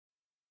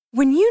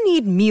When you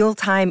need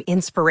mealtime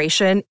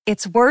inspiration,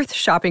 it's worth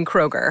shopping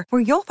Kroger,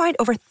 where you'll find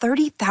over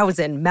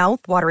 30,000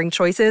 mouth-watering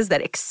choices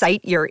that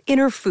excite your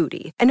inner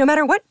foodie. And no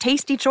matter what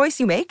tasty choice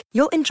you make,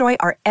 you'll enjoy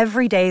our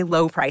everyday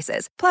low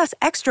prices, plus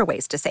extra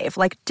ways to save,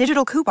 like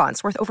digital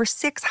coupons worth over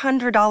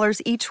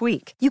 $600 each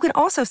week. You can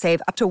also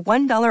save up to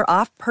 $1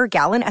 off per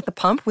gallon at the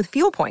pump with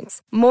fuel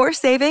points. More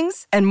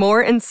savings and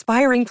more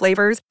inspiring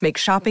flavors make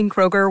shopping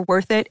Kroger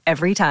worth it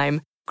every time.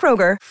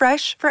 Kroger,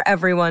 fresh for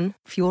everyone.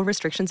 Fuel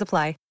restrictions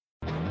apply.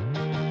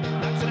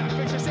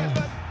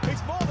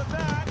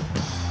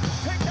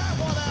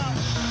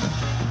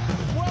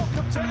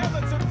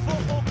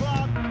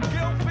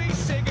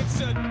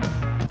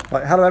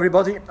 Right, hello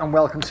everybody and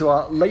welcome to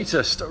our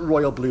latest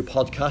Royal Blue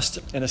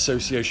podcast in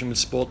association with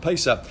Sport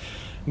Pacer.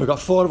 We've got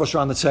four of us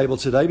around the table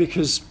today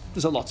because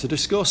there's a lot to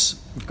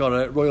discuss. We've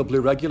got Royal Blue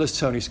regulars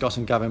Tony Scott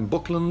and Gavin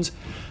Buckland,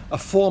 a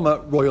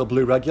former Royal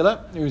Blue regular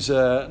who's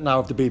now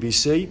of the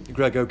BBC,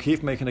 Greg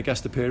O'Keefe, making a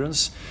guest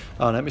appearance,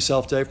 and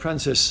myself, Dave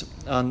Prentice.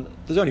 And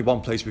there's only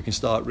one place we can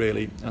start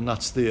really, and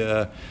that's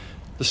the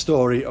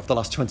story of the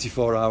last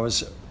 24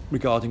 hours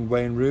regarding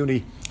Wayne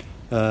Rooney.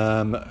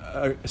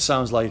 It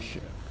sounds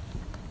like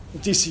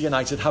DC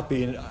United have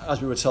been,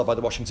 as we were told by the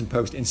Washington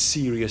Post, in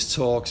serious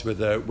talks with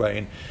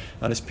Wayne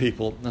and his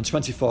people. And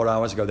 24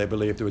 hours ago, they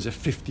believed there was a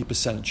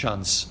 50%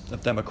 chance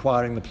of them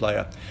acquiring the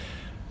player.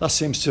 That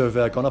seems to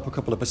have gone up a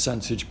couple of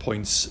percentage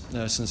points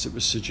since it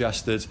was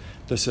suggested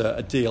that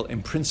a deal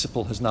in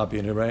principle has now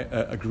been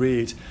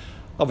agreed.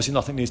 Obviously,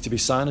 nothing needs to be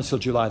signed until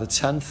July the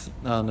 10th,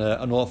 and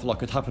an awful lot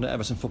could happen at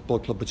Everton Football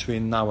Club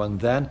between now and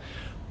then.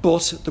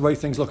 But the way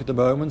things look at the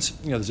moment,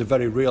 there's a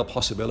very real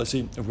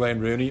possibility of Wayne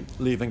Rooney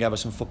leaving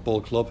Everton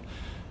Football Club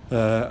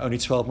only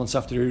 12 months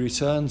after he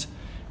returned.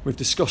 We've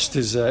discussed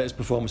his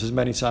performances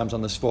many times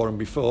on this forum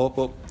before,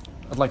 but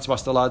I'd like to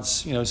ask the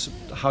lads,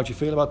 how do you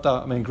feel about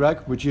that? I mean,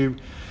 Greg, would you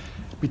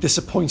be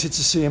disappointed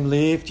to see him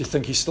leave? Do you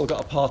think he's still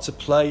got a part to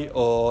play,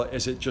 or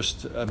is it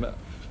just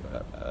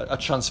a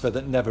transfer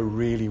that never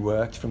really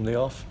worked from the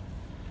off?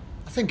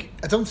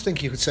 I don't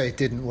think you could say it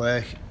didn't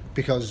work.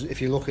 Because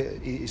if you look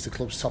at, he's the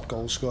club's top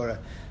goal scorer,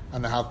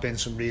 and there have been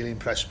some really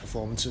impressive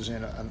performances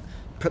in it, and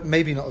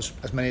maybe not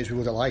as many as we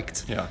would have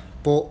liked. Yeah.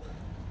 But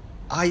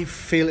I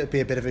feel it'd be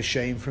a bit of a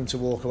shame for him to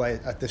walk away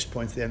at this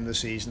point at the end of the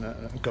season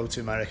and go to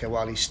America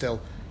while he's still,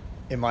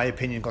 in my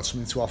opinion, got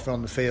something to offer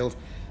on the field.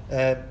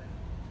 I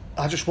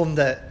just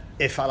wonder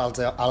if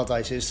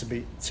Allardyce is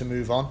to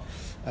move on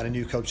and a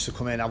new coach to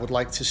come in. I would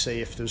like to see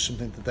if there's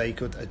something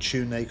that a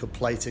tune they could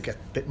play to get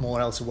a bit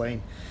more out of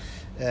Wayne.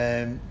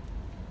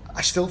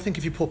 I still think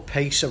if you put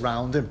pace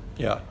around him,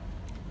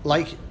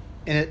 like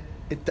in it,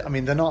 I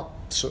mean, they're not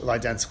sort of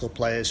identical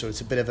players, so it's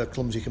a bit of a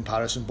clumsy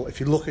comparison. But if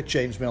you look at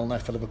James Milner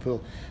for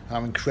Liverpool and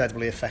how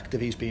incredibly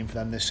effective he's been for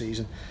them this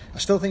season, I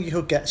still think you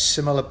could get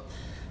similar,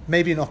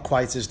 maybe not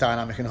quite as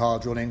dynamic and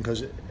hard running,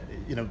 because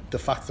the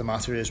fact of the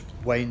matter is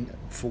Wayne,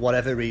 for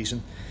whatever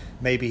reason,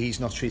 maybe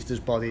he's not treated his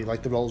body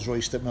like the Rolls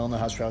Royce that Milner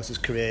has throughout his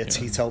career,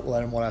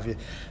 teetotaler and what have you.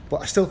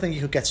 But I still think you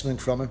could get something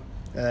from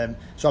him.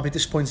 So I'd be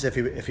disappointed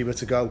if he were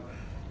to go.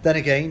 Then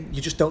again,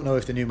 you just don't know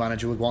if the new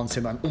manager would want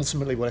him, and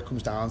ultimately what it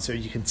comes down to,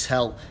 you can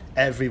tell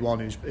everyone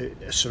who's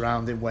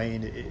surrounding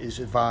Wayne, his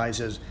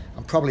advisors,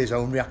 and probably his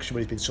own reaction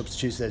when he's been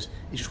substituted, is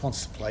he just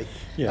wants to play.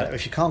 Yeah.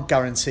 If you can't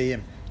guarantee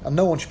him, and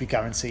no one should be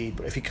guaranteed,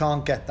 but if he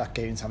can't get that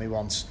game time he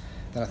wants,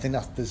 then I think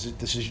that the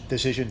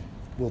decision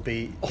will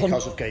be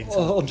because of game time.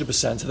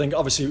 100%. I think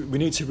obviously we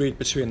need to read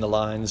between the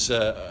lines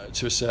to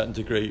a certain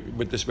degree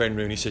with this Wayne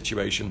Rooney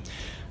situation.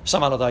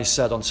 Sam Allardyce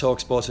said on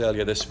TalkSport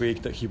earlier this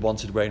week that he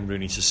wanted Wayne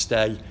Rooney to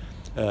stay,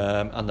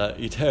 and that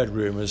he'd heard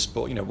rumours,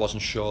 but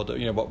wasn't sure that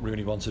what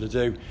Rooney wanted to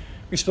do.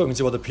 We've spoken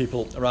to other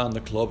people around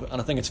the club,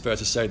 and I think it's fair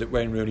to say that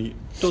Wayne Rooney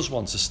does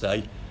want to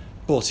stay,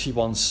 but he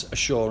wants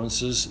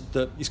assurances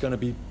that he's going to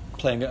be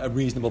playing a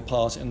reasonable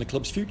part in the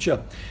club's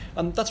future.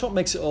 And that's what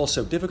makes it all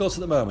so difficult at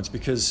the moment,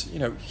 because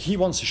he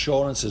wants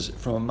assurances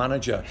from a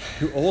manager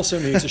who also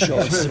needs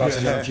assurances about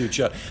his own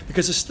future,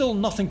 because there's still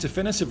nothing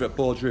definitive at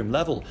boardroom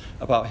level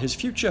about his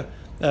future.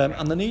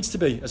 And there needs to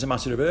be, as a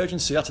matter of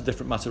urgency. That's a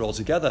different matter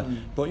altogether.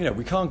 But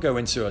we can't go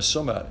into a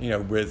summer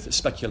with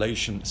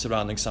speculation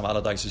surrounding Sam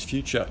Allardyce's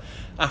future.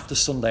 After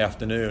Sunday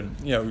afternoon,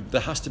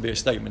 there has to be a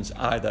statement: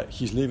 either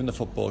he's leaving the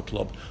football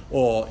club,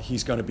 or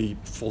he's going to be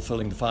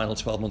fulfilling the final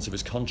 12 months of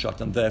his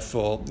contract, and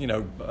therefore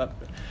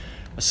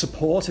a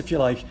support, if you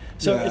like.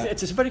 So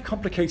it's a very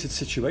complicated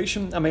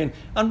situation. I mean,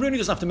 and Rooney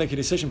doesn't have to make a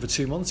decision for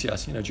 2 months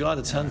yet. July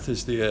the 10th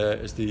is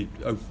the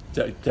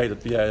day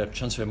that the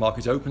transfer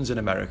market opens in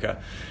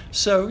America.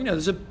 So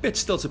there's a bit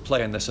still to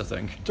play in this, I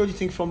think. Don't you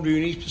think, from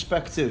Rooney's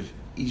perspective,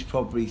 he's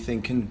probably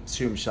thinking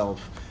to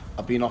himself,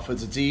 I've been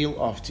offered a deal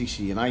off DC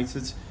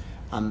United,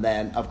 and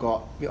then I've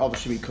got,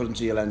 obviously, my current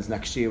deal ends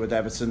next year with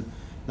Everton.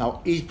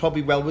 Now, he's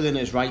probably well within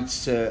his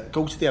rights to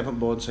go to the Everton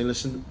board and say,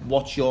 listen,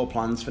 what's your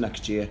plans for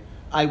next year?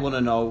 I want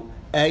to know,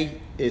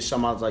 is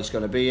Sam Allardyce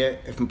going to be here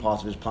if I'm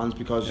part of his plans,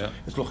 because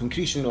it's looking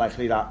increasingly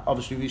likely that,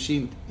 obviously we've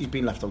seen he's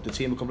been left out the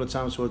team a couple of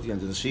times towards the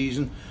end of the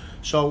season.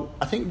 So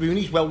I think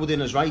Rooney's well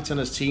within his right and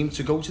his team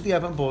to go to the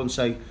Everton board and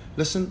say,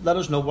 listen, let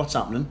us know what's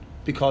happening,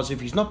 because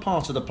if he's not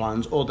part of the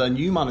plans or the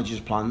new manager's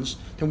plans,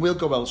 then we'll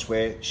go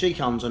elsewhere, shake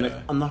hands on it,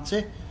 and that's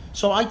it.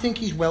 So I think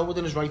he's well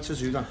within his right to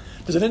do that.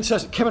 There's an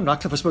interesting... Kevin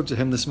Ratcliffe, I spoke to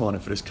him this morning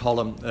for his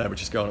column,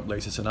 which is going up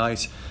later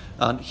tonight,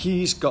 and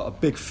he's got a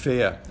big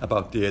fear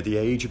about the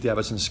age of the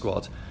Everton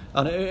squad.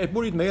 And it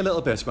worried me a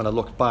little bit when I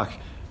looked back.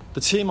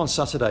 The team on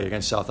Saturday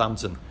against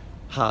Southampton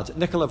had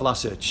Nikola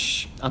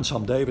Vlasic and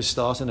Tom Davies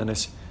starting in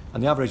it,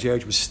 and the average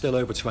age was still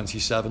over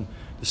 27.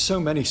 There's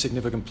so many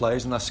significant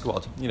players in that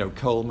squad. You know,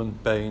 Coleman,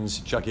 Baines,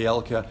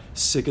 Jagielka,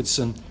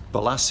 Sigurdsson,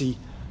 Balassi,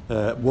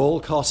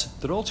 Walcott.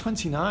 They're all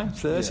 29,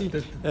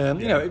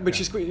 30. Which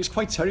is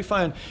quite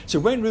terrifying. So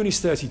Wayne Rooney's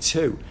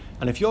 32,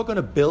 and if you're going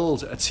to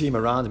build a team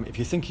around him, if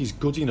you think he's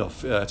good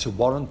enough to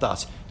warrant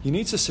that, you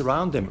need to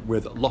surround him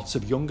with lots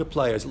of younger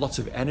players, lots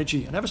of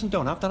energy, and Everton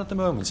don't have that at the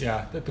moment.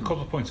 Yeah, the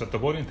couple of points. The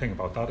worrying thing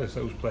about that is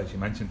those players you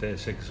mentioned there,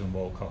 Sigurdsson,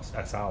 Walcott,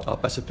 Etal, are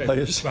better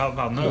players.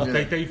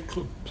 They've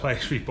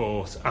players we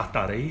bought at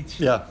that age.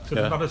 Yeah, so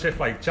it's not as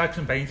if like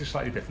Jackson Baines is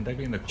slightly different. They've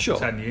been in the club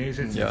for 10 years.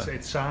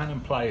 It's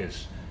signing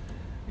players.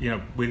 You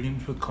know,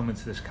 Williams would come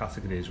into this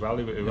category as well,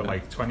 who were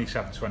like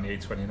 27,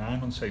 28, 29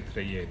 on, say,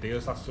 3-year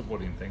deals. That's the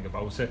worrying thing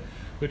about it.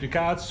 With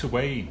regards to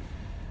Wayne,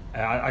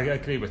 I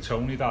agree with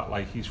Tony that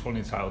like he's fully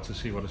entitled to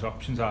see what his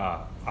options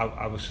are.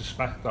 I would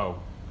suspect, though,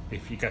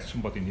 if you get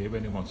somebody new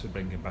and who wants to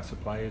bring in better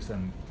players,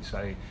 then you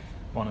say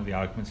one of the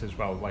arguments is,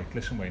 well, like,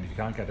 listen, Wayne, if you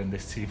can't get in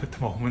this team at the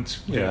moment,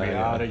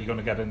 are you going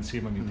to get in the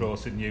team when you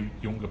brought in new,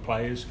 younger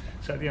players?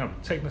 So, you know,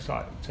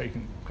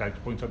 taking Greg's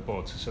point on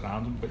board to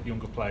surround them with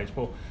younger players.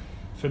 But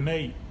for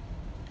me,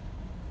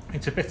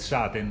 it's a bit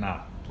sad in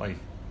that, like,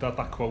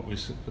 that quote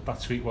was,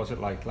 that tweet, was it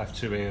like, left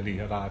too early,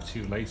 arrived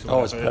too late?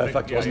 Oh, it's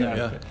perfect, wasn't it?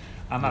 Yeah.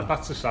 And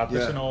that's the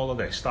sadness in all of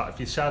this, that if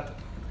you said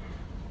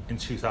in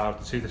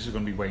 2002 this is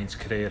going to be Wayne's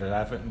career at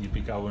Everton, you'd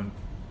be going,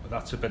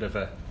 that's a bit of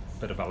a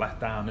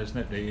letdown, isn't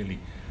it, really?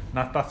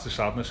 And that's the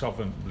sadness of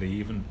him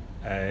leaving.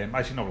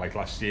 As you know, like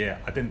last year,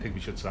 I didn't think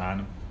we should sign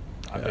him.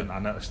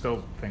 And I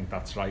still think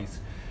that's right.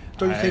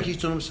 Don't you think he's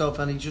done himself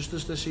any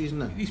justice this season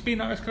then? He's been,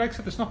 as Greg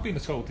said, it's not been a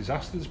total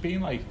disaster. There's been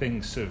like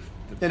things of...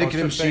 In a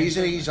given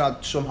season, he's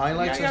had some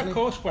highlights, hasn't he? Of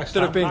course, West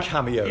There Ham. have been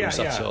cameos,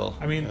 that's all.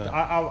 I mean,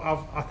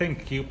 I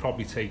think he'll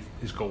probably take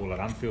his goal at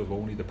Anfield,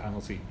 won't he, the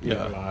penalty, you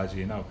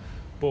know.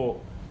 But...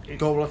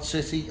 Goal at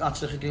City,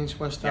 hat-trick against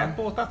West Ham. Yeah,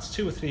 but that's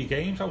 2 or 3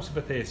 games out of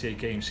a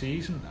 38-game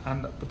season.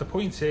 But the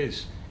point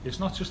is, it's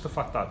not just the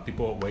fact that they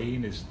bought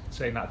Wayne, is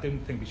saying that I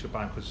didn't think we should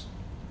buy him because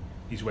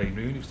he's Wayne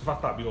Rooney. It was the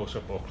fact that we also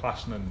bought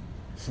Klassen and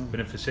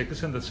been in for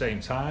Sigurdsson at the same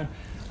time,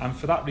 and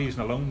for that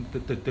reason alone,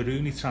 the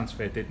Rooney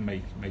transfer did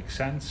make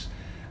sense.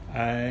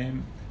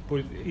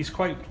 But he's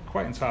quite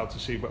entitled to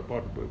see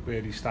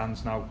where he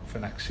stands now for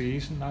next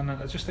season, and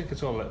I just think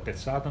it's all a little bit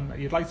sad.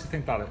 And you'd like to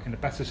think that in a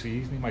better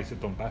season he might have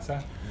done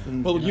better.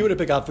 Well, you were a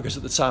big advocate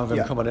at the time of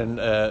him coming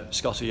in,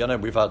 Scotty. I know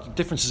we've had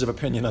differences of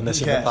opinion on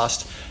this in the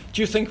past.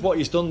 Do you think what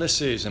he's done this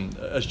season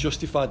has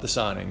justified the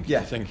signing? Yeah,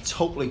 you think,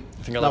 totally.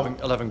 I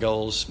think 11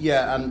 goals.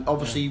 Yeah, and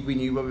obviously we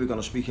knew what we were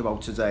going to speak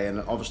about today, and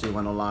obviously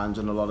went online and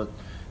done a lot of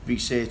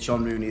research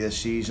on Rooney this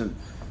season.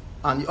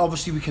 And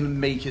obviously we can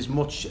make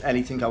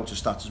anything out of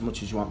stats as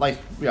much as you want. Like,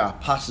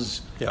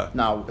 passes. Yeah.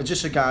 Now,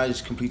 just a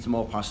guy's completed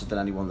more passes than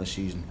anyone this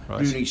season.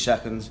 Right. Rooney's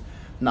second.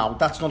 Now,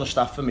 that's not a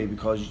stat for me,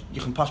 because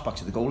you can pass back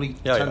to the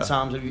goalie 10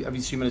 times every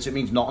 2 minutes. It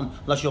means nothing.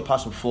 Unless you're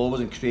passing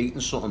forward and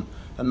creating something.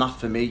 And that,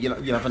 for me, you're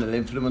having an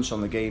influence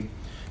on the game.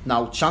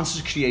 Now,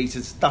 chances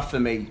created, that for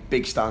me,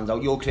 big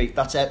standout.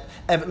 That's it.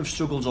 Everton have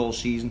struggled all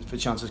season for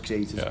chances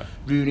created. Yeah.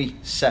 Rooney,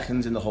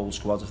 second in the whole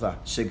squad of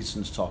that.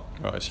 Sigurdsson's top.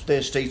 Right.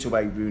 They're straight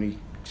away, Rooney.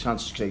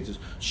 Chances created.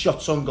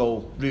 Shots on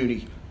goal,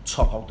 Rooney,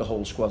 top out the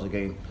whole squad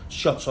again.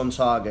 Shots on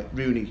target,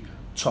 Rooney,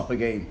 top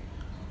again.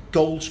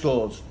 Goal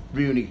scored,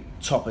 Rooney,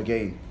 top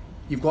again.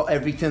 You've got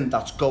everything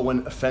that's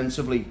going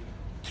offensively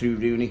through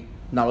Rooney.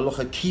 Now look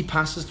at key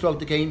passes throughout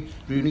the game,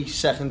 Rooney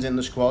second in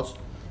the squad.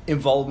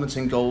 Involvement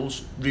in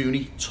goals,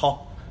 Rooney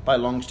top by a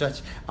long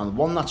stretch. And the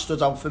one that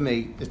stood out for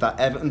me is that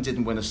Everton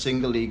didn't win a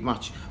single league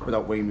match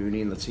without Wayne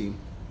Rooney in the team.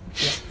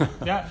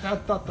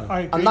 That I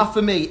agree. And that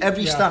for me,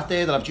 every stat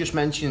there that I've just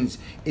mentioned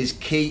is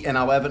key in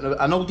how Everton.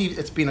 I know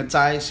it's been a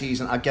dire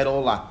season, I get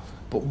all that,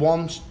 but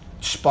one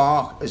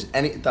spark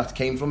that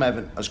came from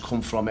Everton has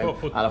come from him,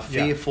 and I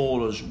fear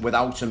for us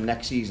without him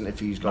next season if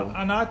he's gone.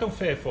 And I don't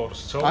fear for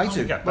us at all. I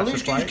do. Well,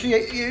 who's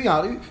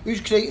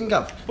creating,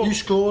 Gav? You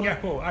scored. Yeah,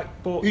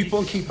 who's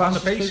put key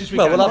passes?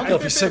 Well, we'll have to go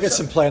for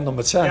Sigurdsson playing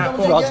number 10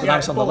 rather than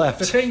out on the left.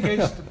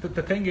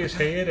 The thing is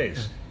here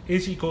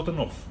is he good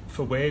enough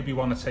for where we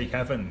want to take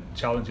Everton,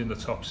 challenging the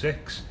top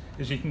 6?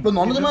 Well,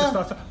 none of them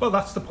are. Well,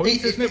 that's the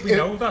point, isn't it? We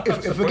know that.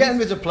 If we're getting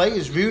rid of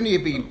players, Rooney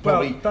would be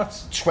probably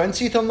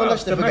 20th on the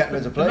list if we're getting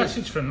rid of players. The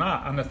message from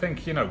that, and I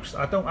think,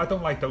 I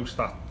don't like those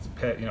stats,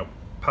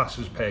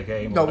 passes per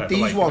game. No,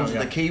 these ones are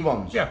the key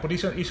ones. Yeah, but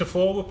he's a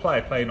forward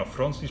player playing up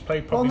front. He's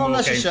played probably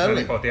more games than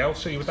anybody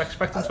else, so you would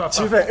expect him to have.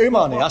 To be fair,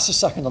 Umani, that's the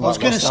second on that. I was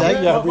going to say,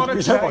 we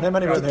don't want him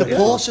anywhere near the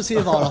paucity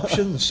of our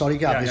options, sorry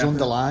Gav, is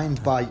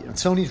underlined by, and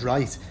Tony's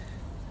right,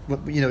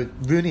 you know,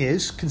 Rooney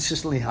is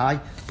consistently high,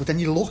 but then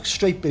you look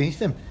straight beneath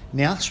him,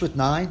 Niasse with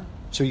 9,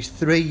 so he's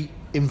 3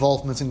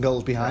 involvement in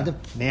goals behind him.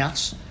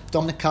 Niasse,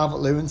 Dominic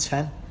Calvert-Lewin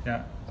 10.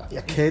 Yeah.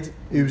 A kid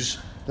who's,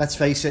 let's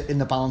face it, in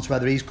the balance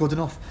whether he's good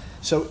enough.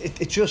 So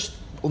it just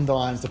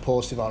underlines the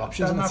paucity of our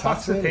options. And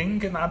that's the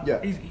thing,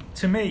 and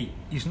to me,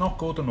 he's not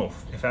good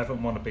enough if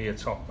Everton want to be a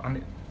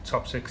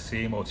top 6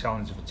 team or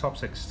challenge for top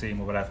 6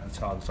 team or whatever the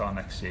targets are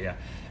next year.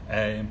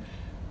 And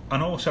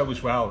also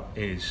as well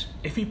is,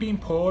 if he'd been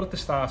poor at the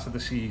start of the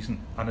season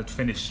and had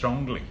finished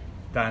strongly,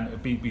 then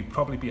we'd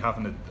probably be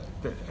having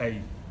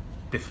a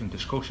different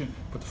discussion.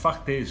 But the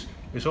fact is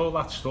all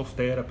that stuff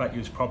there, I bet you,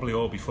 was probably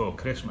all before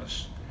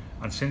Christmas.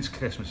 And since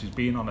Christmas, he's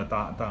been on a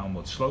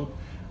downward slope.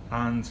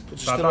 And but you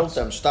still hold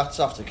them stats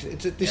after.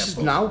 This is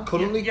now,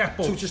 currently.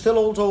 So you still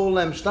hold all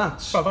them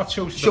stats. Well, that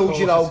shows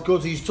you how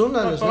good he's done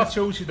then, isn't it? That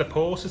shows you the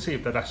paucity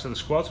of the rest of the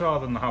squad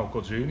rather than how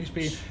good Rooney's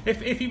been.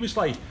 If he was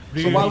like...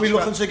 Rooney, so why are we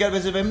looking to get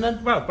rid of him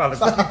then? Well,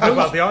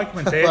 the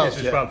argument there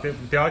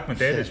the argument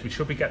there is we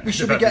should be getting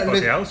rid of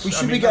everybody else. We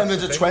should be getting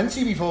rid of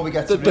 20 before we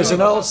get to... There's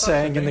an old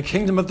saying, in the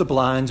kingdom of the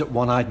blind,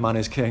 one-eyed man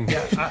is king.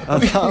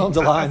 And that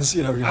underlines,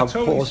 you know, how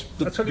poor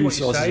the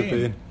resources have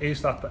been.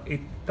 Is that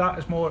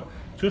is more...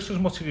 just as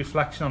much a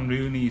reflection on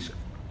Rooney's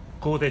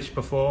goodish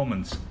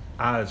performance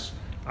as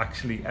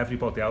actually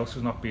everybody else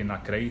has not been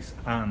that great.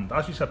 And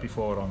as you said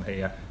before on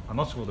here, and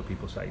lots of other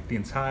people say, the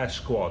entire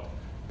squad,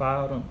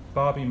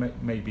 Barbie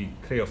maybe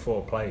 3 or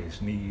 4 players,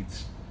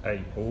 needs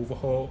a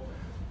overhaul.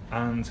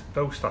 And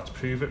those stats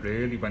prove it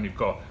really when you've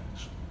got,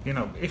 you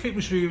know, if it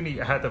was Rooney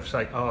ahead of,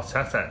 say,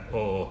 Arteta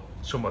or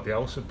somebody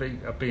else, would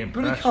be impressed.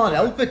 But he can't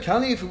help it,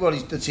 can he, if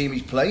the team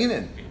he's playing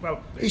in?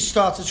 Well, he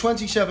started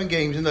 27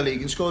 games in the league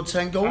and scored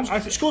 10 goals.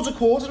 He scored a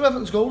quarter of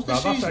Everton's goals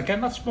this season.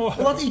 Again, that's more...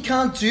 Well, he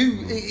can't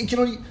do...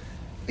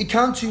 He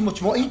can't do much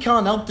more. He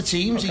can't help the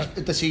teams.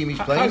 The team he's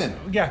playing in.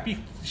 Yeah,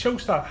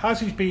 shows that. Has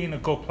he been a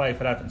good player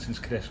for Everton since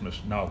Christmas?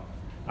 No.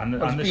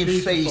 And he's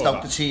been phased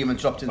out the team and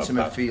dropped into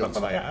midfield.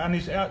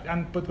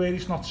 But where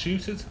he's not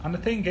suited. And the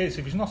thing is,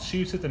 if he's not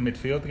suited in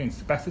midfield against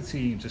the better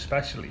teams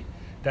especially,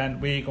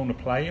 then where are you going to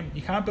play him?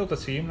 You can't build a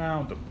team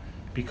around him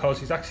because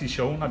he's actually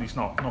shown that he's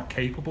not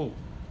capable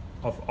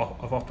of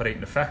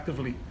operating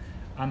effectively.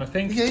 And I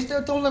think... Yeah,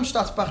 don't them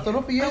stats back that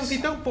up.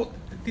 Well,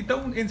 they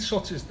don't in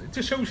such as... It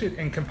just shows it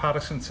in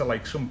comparison to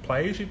like some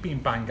players who've been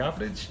bang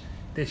average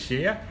this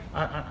year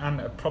and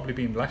have probably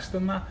been less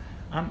than that.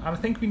 And I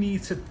think we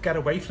need to get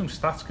away from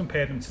stats,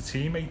 compare them to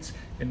teammates,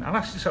 and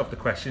ask yourself the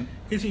question,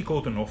 is he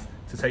good enough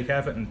to take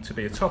Everton to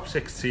be a top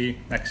 6 team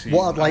next season?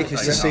 What I'd like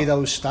is to see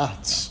those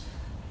stats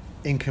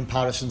in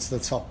comparison to the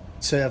top,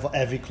 to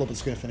every club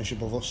that's going to finish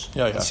above us,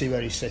 and see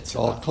where he sits.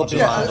 I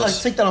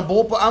take that on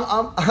board, but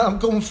I'm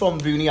going from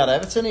Rooney at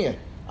Everton here.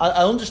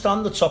 I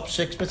understand the top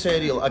 6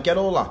 material, I get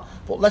all that,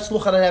 but let's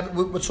look at it.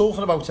 We're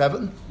talking about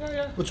Everton.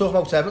 We're talking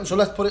about Everton, so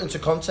let's put it into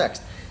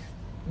context.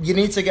 You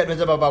need to get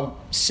rid of about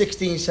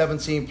 16,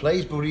 17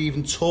 players before we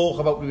even talk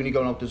about Rooney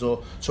going out the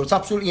door. So it's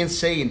absolutely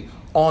insane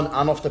on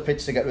and off the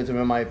pitch to get rid of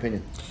him, in my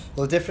opinion.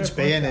 Well, the difference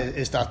being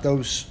is that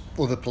those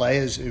other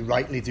players who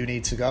rightly do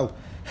need to go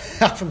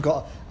haven't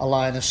got a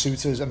line of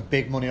suitors and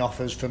big money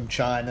offers from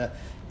China,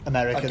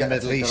 America, the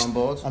Middle East,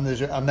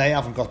 and they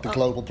haven't got the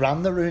global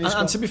brand that Rooney's got.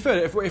 And to be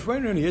fair, if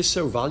Wayne Rooney is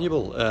so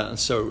valuable and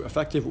so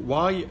effective,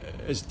 why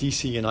is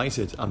DC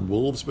United and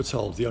Wolves, we're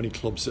told, the only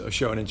clubs that are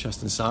showing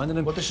interest in signing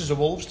him? Well, this is a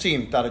Wolves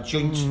team that are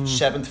joint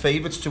 7th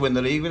favourites to win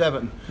the league with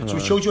Everton. So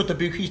it shows you what the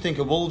bookies think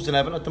of Wolves and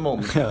Everton at the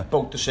moment.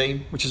 Both the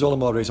same. Which is all the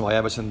more reason why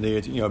Everton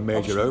need a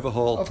major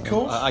overhaul. Of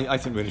course. I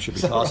think Rooney should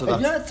be part of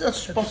that. Yeah, that's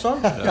spot on.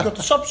 You've got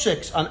the top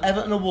 6 and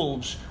Everton and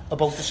Wolves are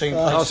both the same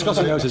place.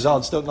 Scotty knows his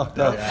odds, don't knock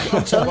that.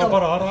 I'm telling you.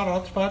 What are our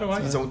odds, by the way?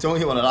 Don't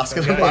you want to ask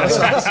him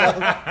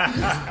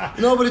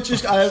No,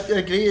 but I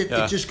agree.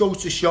 It just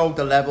goes to show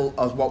the level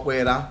of what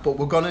we're at. But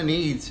we're going to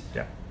need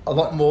a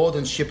lot more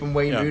than shipping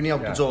Wayne Rooney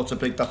out the door to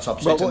break that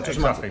top 6.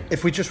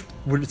 If we just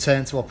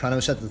return to what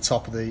Prano said at the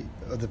top of the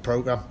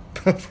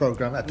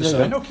programme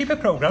episode. No, keep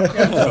it programme.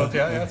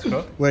 That's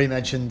good. Where he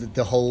mentioned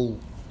the whole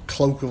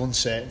cloak of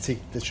uncertainty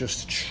that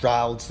just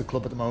shrouds the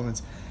club at the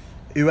moment.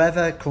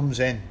 Whoever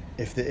comes in,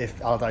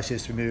 if Allardyce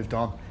is to be moved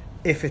on,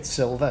 if it's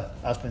Silva,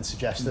 as been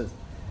suggested,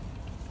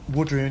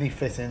 would Rooney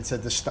fit into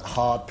the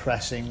hard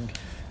pressing,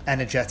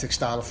 energetic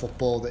style of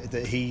football that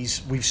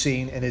we've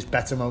seen in his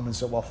better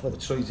moments at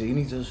Watford? Troy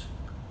Deeney does.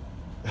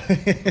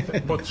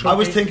 I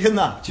was thinking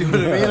that. Do you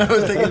know what I mean? I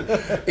was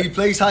thinking he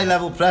plays high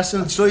level press,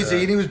 and Troy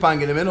Deeney was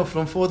banging him in up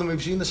front for them.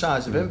 We've seen the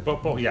size of him.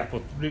 But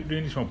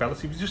Rooney's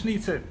mobility. We just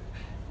need to.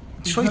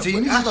 Troy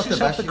Deeney's not the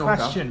best. The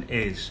question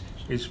is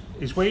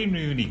Wayne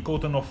Rooney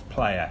good enough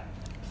player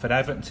for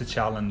Everton to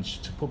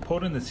challenge, to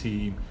put in the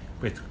team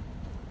with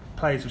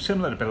players of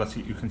similar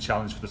ability who can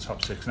challenge for the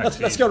top 6 next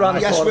season? Let's go around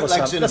the floor.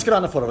 Let's go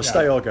around the floor.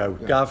 Stay or go.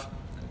 Gav?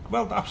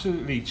 Well,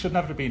 absolutely. It should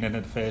never have been in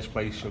the first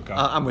place, should go.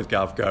 I'm with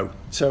Gav, go.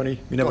 Tony,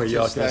 you know where you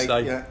are going to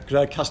stay. Yeah.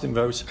 Greg, casting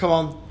votes. Come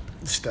on.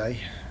 Stay.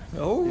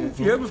 Oh,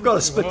 yeah, we've got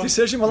a split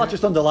decision. Well, that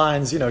just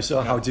underlines,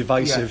 how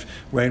divisive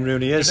Wayne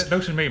Rooney is.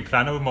 Notice me and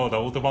Prano are more the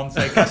older ones.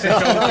 It's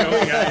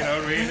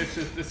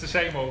the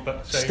same old.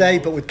 Stay,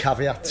 but with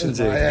caveats.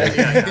 Indeed.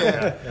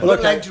 Well,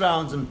 legs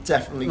round them,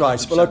 definitely.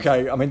 Right, well,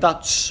 okay. I mean,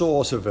 that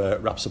sort of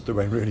wraps up the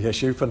Wayne Rooney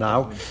issue for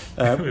now.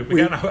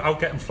 We're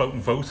out getting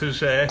floating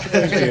voters next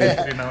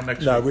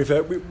week.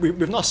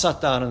 We've not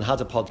sat down and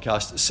had a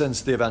podcast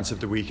since the events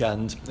of the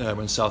weekend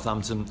when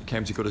Southampton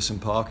came to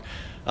Goodison Park.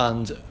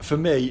 And for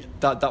me,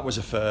 that was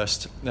a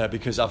first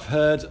because I've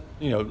heard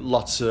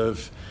lots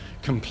of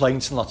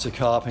complaints and lots of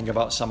carping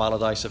about Sam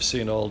Allardyce. I've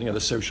seen all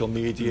the social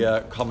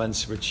media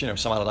comments which Sam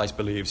Allardyce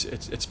believes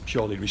it's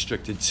purely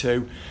restricted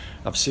to.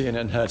 I've seen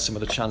and heard some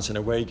of the chants in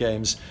away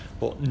games,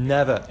 but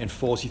never in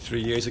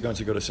 43 years of going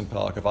to Goodison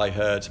Park have I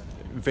heard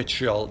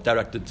vitriol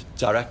directed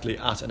directly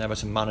at an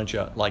Everton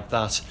manager like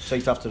that.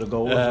 Straight after the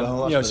goal as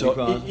well.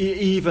 So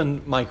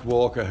even Mike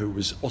Walker, who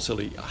was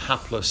utterly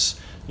hapless,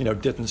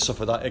 didn't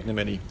suffer that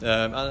ignominy,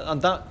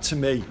 and that to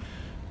me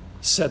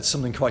said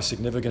something quite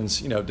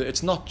significant.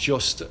 It's not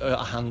just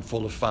a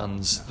handful of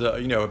fans that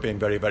are being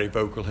very, very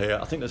vocal here.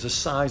 I think there's a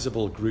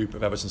sizable group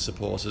of Everton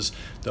supporters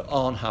that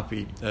aren't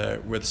happy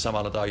with Sam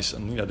Allardyce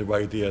and the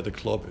way the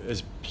club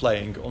is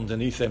playing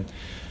underneath him,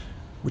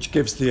 which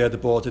gives the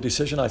board a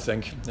decision, I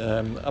think.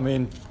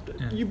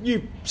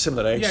 You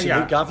similar age to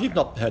me, Gav. You've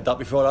not heard that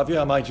before, have you?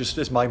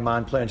 Is my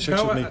mind playing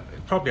tricks with me?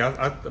 Probably.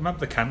 I remember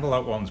the candle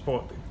out ones,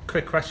 but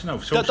quick question though.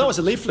 That was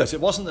a leaflet.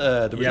 It wasn't.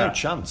 There was no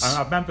chance.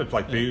 I remember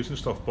boos and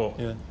stuff. But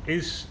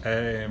is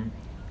if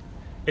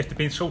there'd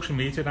been social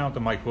media now to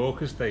Mike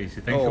Walker's days,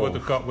 you think it would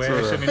have got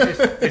worse? I mean,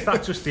 is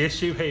that just the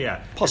issue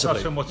here? Possibly.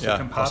 It's not so much the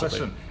comparison.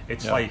 Possibly.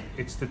 It's like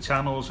it's the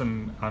channels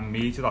and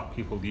media that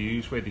people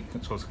use where they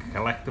can sort of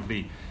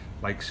collectively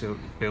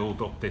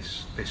build up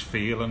this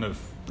feeling of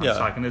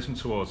antagonism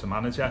towards the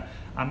manager.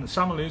 And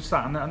Sam alludes to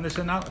that, and there's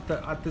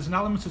an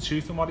element of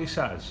truth in what he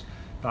says.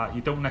 That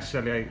you don't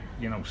necessarily,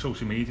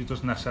 social media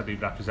doesn't necessarily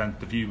represent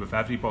the view of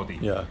everybody.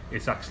 Yeah.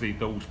 It's actually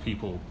those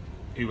people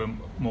who are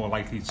more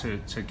likely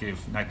to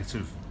give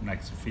negative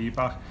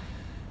feedback.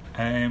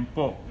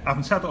 But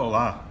having said all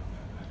that,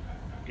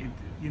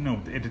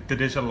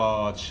 there is a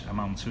large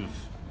amount of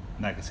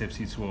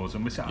negativity towards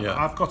him, which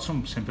I've got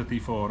some sympathy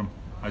for him,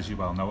 as you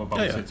well know about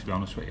it, to be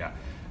honest with you.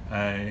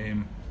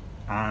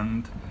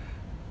 And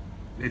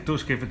it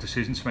does give a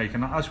decision to make,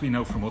 and as we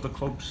know from other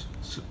clubs,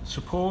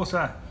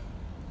 supporter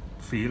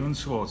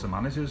feelings towards the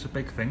manager is a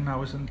big thing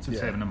now, isn't it, to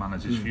determine a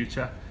manager's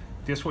future.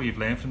 That's what you've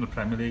learned from the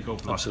Premier League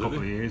over the last couple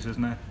of years,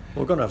 isn't it?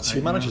 We're going to have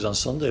two managers on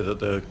Sunday that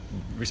the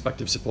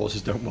respective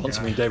supporters don't want.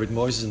 I mean, David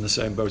Moyes is in the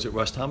same boat at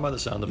West Ham by the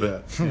sound of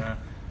it.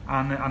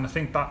 And I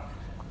think that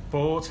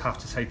boards have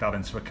to take that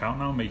into account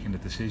now, making a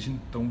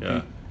decision, don't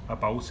they,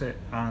 about it.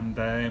 And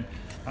I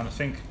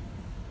think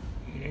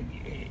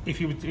if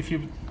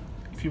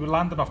you were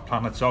landing off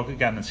Planet Zog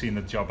again and seeing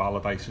the job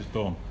Allardyce has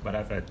done,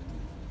 whatever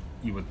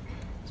you would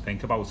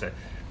think about it,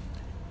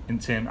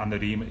 and the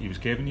remit he was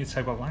given, you'd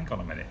say, well, hang on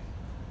a minute,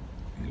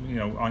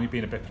 only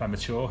being a bit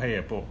premature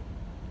here, but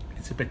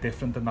it's a bit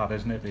different than that,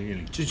 isn't it,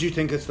 really? Did you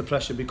think it's the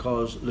pressure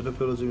because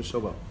Liverpool are doing so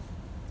well?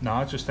 No,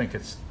 I just think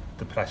it's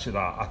the pressure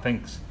that I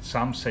think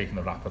Sam's taking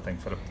the rap, I think,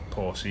 for a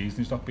poor season.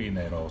 He's not been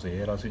there all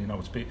year, has he?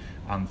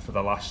 And for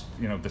the last,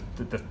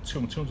 the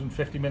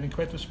 250 million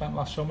quid was spent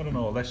last summer and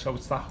all this, so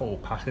it's that whole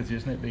package,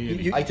 isn't it,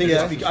 really? I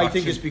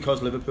think it's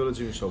because Liverpool are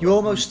doing so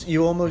well.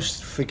 You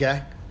almost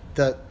forget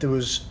that there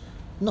was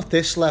not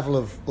this level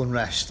of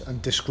unrest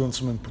and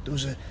disgruntlement, but there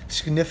was a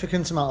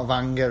significant amount of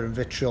anger and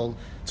vitriol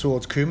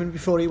towards Koeman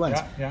before he went.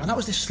 And that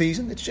was this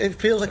season. It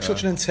feels like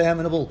such an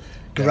interminable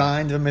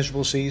grind of a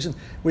miserable season.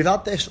 We've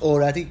had this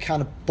already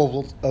kind of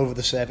bubbled over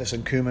the surface,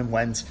 and Koeman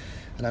went,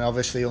 and then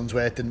obviously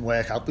Unsworth didn't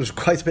work out. There was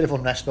quite a bit of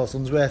unrest about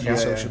Unsworth on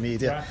social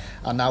media,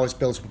 and now it's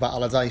built up about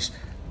Allardyce.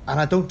 And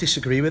I don't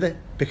disagree with it,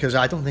 because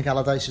I don't think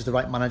Allardyce is the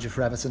right manager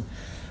for Everton.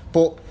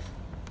 But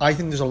I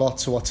think there's a lot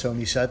to what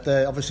Tony said.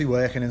 They're obviously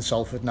working in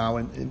Salford now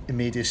in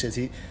Media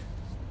City.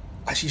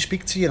 As you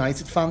speak to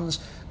United fans,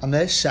 and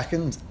they're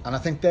second, and I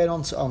think they're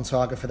on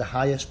target for the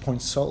highest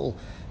points total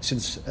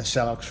since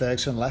Sir Alex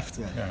Ferguson left.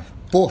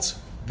 But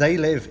they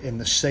live in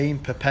the same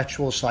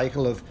perpetual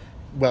cycle of,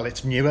 well,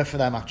 it's newer for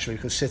them actually,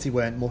 because City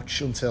weren't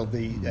much until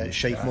the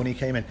Sheikh money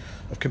came in,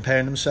 of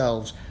comparing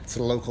themselves to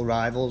the local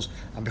rivals.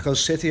 And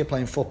because City are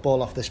playing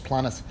football off this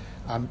planet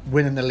and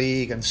winning the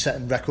league and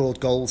setting record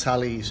goal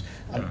tallies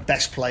and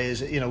best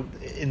players,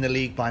 in the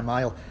league by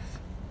mile,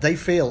 they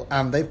feel,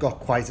 and they've got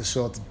quite a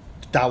sort of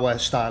dour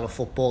style of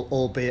football,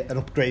 albeit an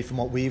upgrade from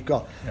what we've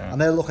got.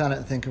 And they're looking at it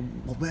and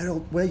thinking,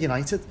 well, we're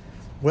United.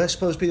 We're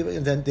supposed to be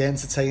the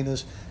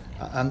entertainers,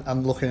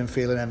 and looking and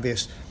feeling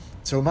envious.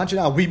 So imagine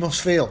how we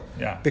must feel,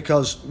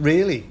 because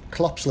really,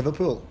 Klopp's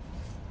Liverpool,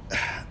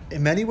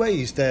 in many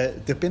ways,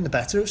 they've been the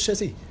better of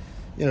City.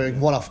 in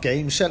one-off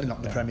games, certainly not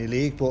in the Premier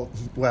League, but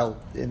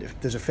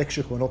there's a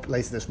fixture coming up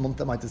later this month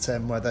that might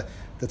determine whether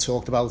they're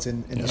talked about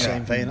in the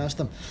same vein as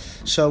them.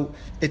 So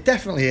it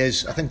definitely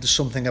is. I think there's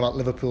something about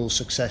Liverpool's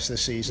success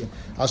this season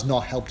has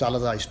not helped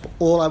Allardyce, but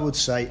all I would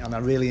say, and I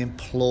really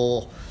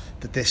implore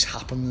that this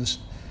happens,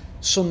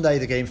 Sunday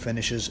the game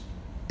finishes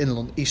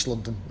in East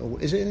London. Or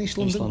is it in East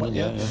London? East London,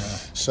 yeah.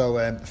 So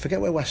I forget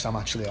where West Ham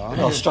actually are.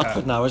 Well,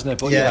 Stratford now, isn't it?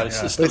 But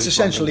it's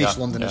essential East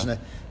London, isn't it?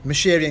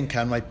 Moshiri and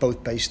Kenwright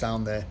both based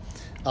down there.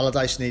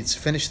 Allardyce needs to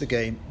finish the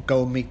game,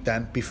 go and meet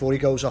them before he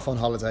goes off on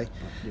holiday.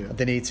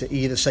 They need to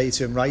either say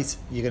to him, right,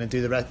 you're going to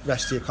do the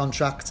rest of your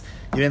contract,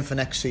 you're in for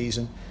next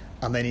season,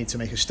 and they need to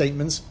make a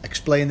statement,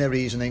 explain their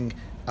reasoning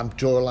and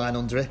draw a line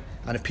under it,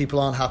 and if people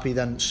aren't happy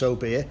then so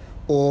be it.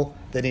 Or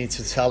they need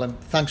to tell him,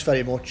 thanks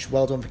very much,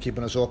 well done for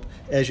keeping us up,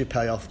 here's your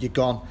payoff, you're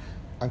gone,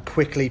 and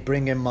quickly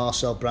bring in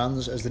Marcel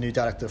Brands as the new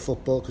director of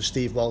football, because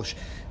Steve Walsh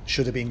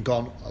should have been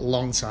gone a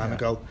long time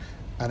ago,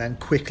 and then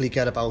quickly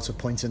get about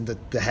appointing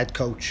the head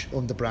coach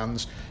under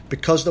Brands.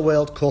 Because the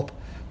World Cup,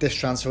 this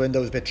transfer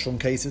window is a bit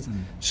truncated,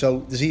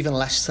 so there's even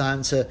less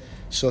time to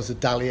sort of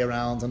dally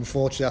around.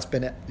 Unfortunately, that's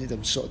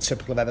been sort of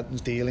typical of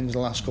Everton's dealings the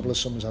last couple of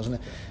summers, hasn't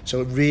it?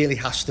 So it really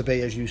has to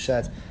be, as you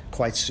said,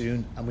 quite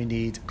soon, and we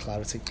need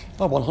clarity.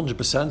 Oh,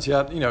 100%,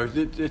 yeah.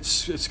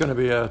 It's going to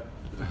be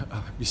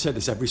we say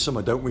this every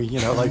summer, don't we?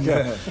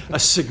 A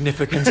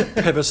significant,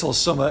 pivotal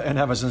summer in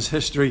Everton's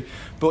history.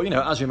 But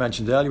as we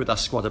mentioned earlier, with that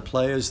squad of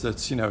players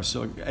that's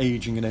sort of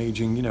aging,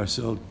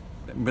 sort of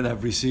with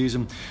every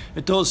season,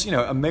 it does.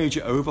 A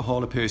major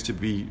overhaul appears to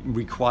be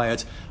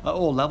required at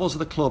all levels of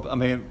the club. I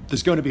mean,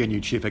 there's going to be a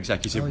new chief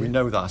executive. We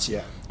know that.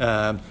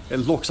 Yeah. It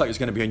looks like there's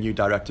going to be a new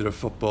director of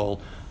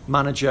football.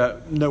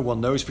 Manager, no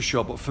one knows for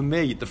sure. But for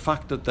me, the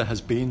fact that there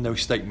has been no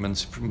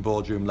statements from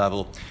boardroom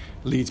level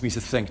leads me to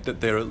think that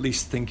they're at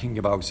least thinking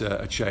about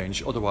a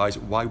change. Otherwise,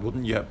 why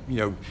wouldn't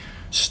you,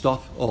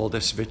 stop all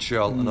this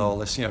vitriol and all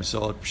this,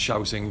 sort of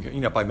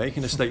shouting, by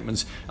making a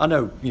statement? I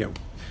know,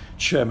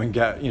 chairman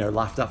get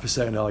laughed at for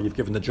saying, "Oh, you've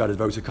given the dreaded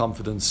vote of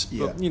confidence."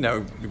 But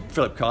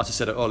Philip Carter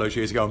said it all those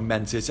years ago and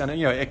meant it, and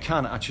it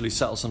can actually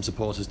settle some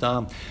supporters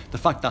down. The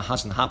fact that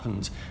hasn't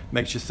happened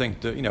makes you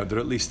think that they're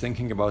at least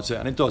thinking about it,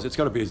 and it does. It's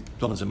got to be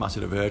done as a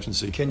matter of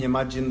urgency. Can you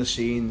imagine the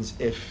scenes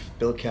if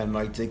Bill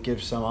Kenwright did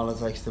give Sam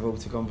Allardyce the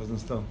vote of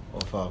confidence, though,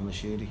 or Farhad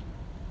Moshiri?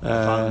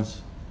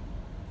 Fans.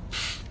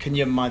 Can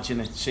you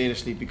imagine it,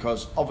 seriously?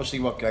 Because obviously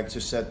what Greg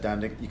just said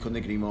then, you couldn't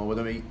agree more with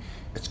him.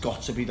 It's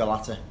got to be the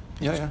latter.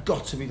 It's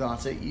got to be the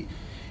latter.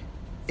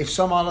 If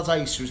Sam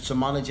Allardyce was to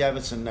manage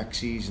Everton next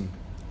season,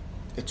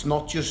 it's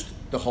not just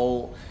the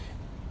whole...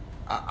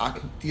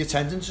 the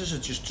attendances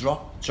have just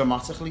dropped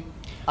dramatically.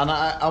 And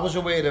I was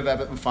aware of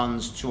Everton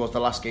fans towards the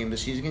last game of the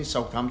season against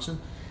Southampton,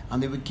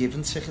 and they were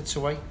giving tickets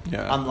away,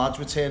 and lads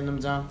were turning them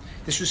down.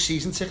 This was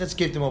season tickets,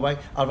 give them away.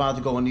 I'd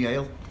rather go on the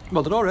ale.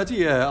 Well, they're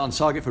already on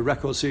target for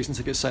record season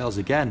ticket sales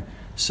again.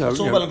 So it's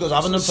all well and good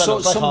having them,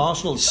 like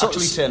Arsenal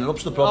actually turning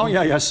up's the problem.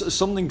 Oh yeah,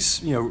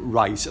 something's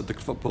right at the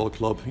football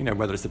club.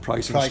 Whether it's the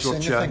pricing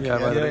structure,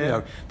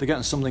 they're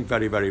getting something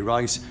very, very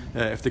right.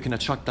 If they can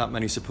attract that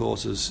many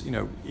supporters,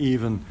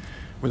 even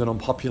with an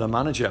unpopular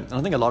manager, and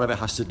I think a lot of it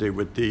has to do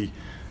with the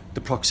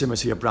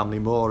proximity of Bramley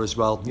Moor as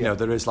well.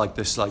 There is like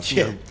this,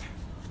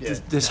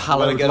 this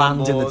hallowed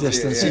land in the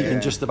distance. You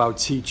can just about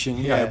teach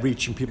and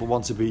reach, and people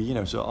want to be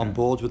sort of on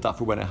board with that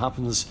for when it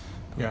happens.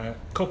 Yeah,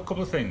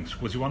 couple of things.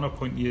 Would you want to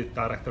appoint your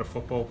director of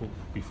football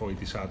before you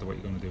decide what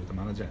you're going to do with the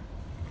manager?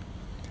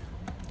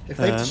 If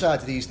they've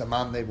decided he's the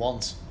man they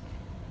want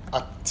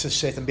to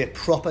sit and be a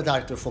proper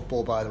director of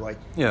football, by the way,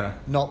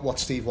 not what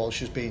Steve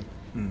Walsh has been,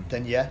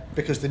 then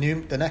because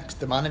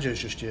the manager is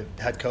just your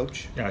head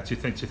coach. Yeah, do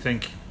you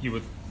think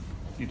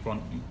you'd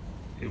want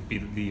it would be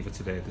leave it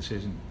to their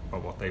decision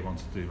about what they want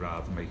to do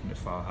rather than making it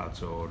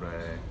Farhad's or?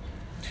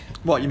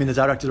 What, you mean the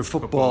director of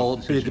football,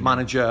 be the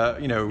manager,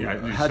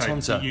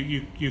 headhunter?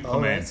 You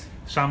come in,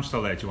 Sam's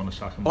still there, do you want to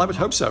sack him? Well, I would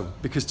hope so,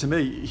 because to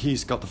me,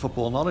 he's got the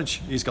football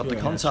knowledge, he's got the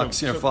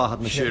contacts, Farhad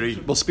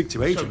Moshiri will speak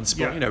to agents,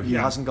 but he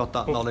hasn't got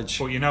that knowledge.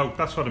 But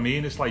that's what I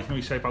mean, it's like,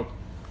 you say about,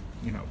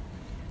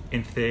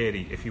 in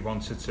theory, if you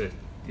wanted to,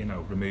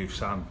 remove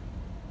Sam,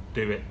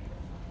 do it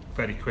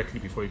very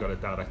quickly before you got a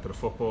director of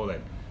football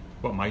in.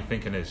 What my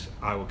thinking is,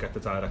 I will get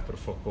the director of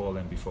football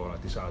in before I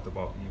decide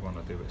what you want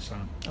to do with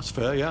Sam. That's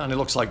fair, yeah, and it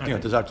looks like the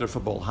director of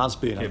football has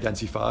been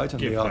identified,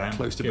 and they are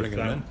close to bringing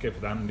him in.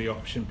 Give them the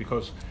option,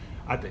 because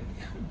I've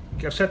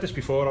said this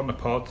before on the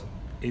pod,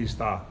 is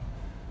that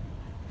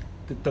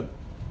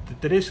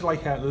there is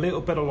like a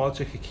little bit of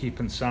logic of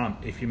keeping Sam.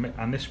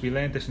 We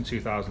learned this in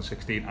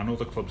 2016, and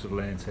other clubs have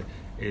learned it.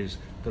 Is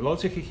the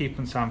logic of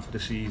keeping Sam for the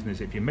season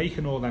is if you're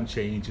making all them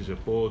changes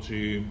at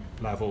boardroom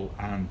level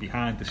and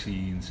behind the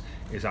scenes,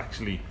 is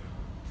actually,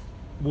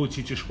 would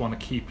you just want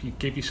to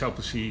give yourself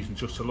a season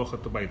just to look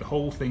at the way the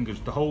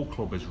whole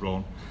club is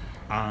run,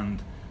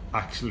 and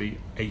actually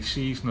a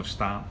season of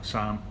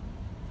Sam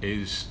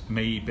is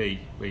maybe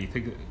where you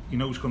think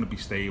it's going to be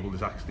stable,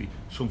 is actually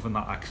something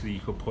that actually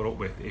you could put up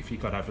with if you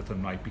got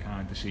everything right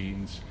behind the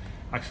scenes.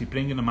 Actually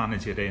bringing a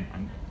manager in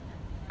and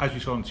as we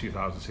saw in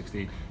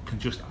 2016, can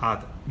just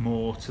add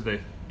more to the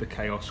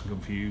chaos and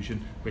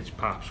confusion, which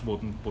perhaps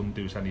wouldn't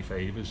do us any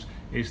favours.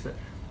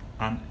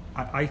 And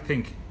I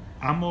think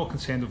I'm more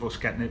concerned with us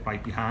getting it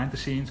right behind the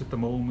scenes at the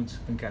moment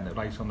than getting it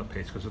right on the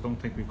pitch, because I don't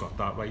think we've got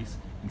that right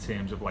in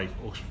terms of like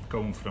us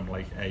going from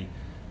like a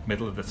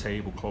middle of the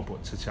table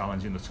club to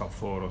challenging the top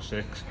 4 or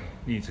 6.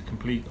 Needs a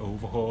complete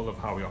overhaul of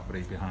how we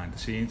operate behind the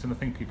scenes, and I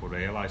think people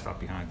realise that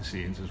behind the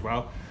scenes as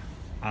well.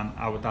 And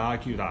I would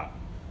argue that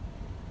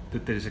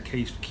there's a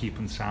case for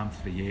keeping Sam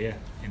for a year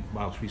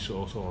whilst we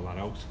sort all that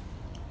out.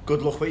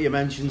 Good luck with your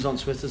mentions on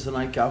Twitter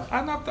tonight, Gav.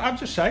 I'm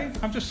just saying.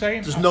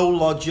 There's no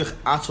logic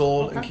at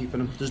all in keeping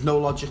him. There's no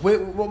logic.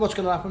 What's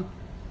going to happen?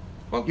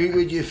 Well,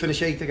 you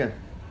finish 8th again.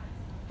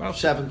 Well,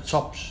 7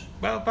 tops.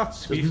 Well,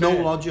 there's no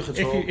logic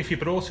at all. If you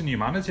brought a new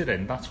manager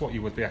in, that's what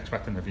you would be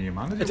expecting of a new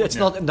manager. It's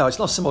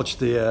not so much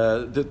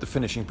the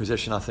finishing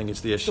position. I think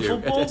it's the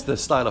issue. It's the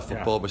style of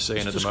football we're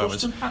seeing at the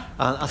moment. And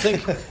I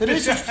think it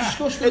is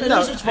disgusting.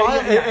 It's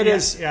vile. It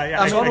is.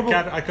 Yeah. I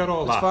got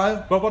all that.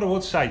 Vile. But what I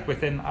would say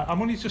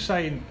I'm only just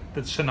saying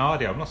the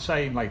scenario. I'm not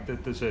saying like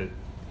that there's a,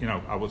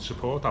 I would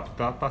support that.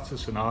 But that's a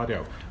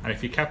scenario. And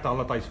if you kept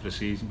Allardyce for the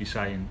season, be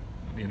saying,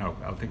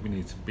 I think we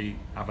need to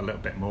have a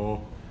little bit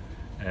more.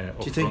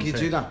 Do you think you'd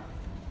do that?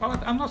 Well,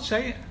 I'm not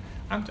saying.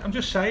 I'm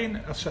just saying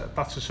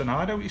that's a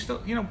scenario. You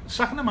still,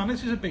 sacking a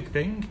manager is a big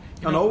thing.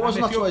 I know,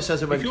 wasn't that what it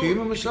says when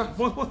Koeman was sacked?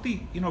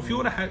 If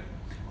you're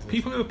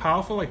people who are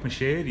powerful like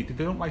Moshiri,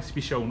 they don't like to be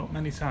shown up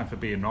many times for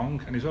being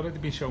wrong, and he's already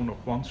been shown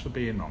up once for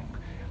being wrong,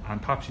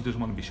 and perhaps he doesn't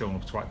want to be shown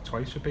up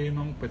twice for being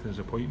wrong with his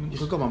appointments. You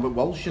could go on with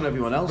Walsh and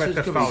everyone else. With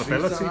the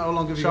fallibility. How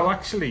long have you got?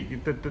 Actually,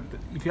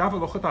 if you have a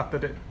look at that,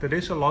 there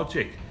is a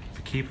logic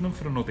for keeping him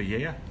for another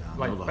year.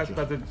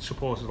 Whether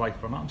supporters like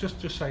it or not, I'm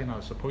just saying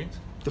that's the point.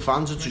 The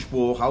fans would just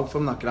walk out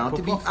from that ground.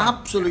 They'd be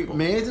absolute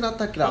murder at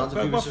that ground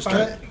if he was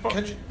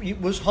just...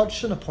 Was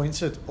Hodgson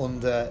appointed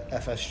under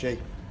FSG?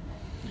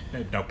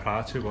 No,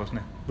 prior to, wasn't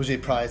it? Was he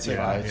prior to?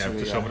 Yeah,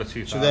 after summer of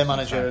 2000. So their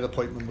managerial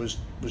appointment was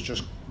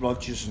just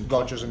Rodgers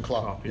and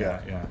Klopp.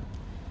 Yeah.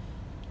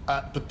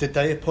 But did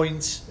they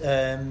appoint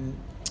the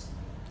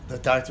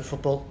director of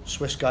football,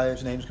 Swiss guy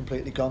whose name's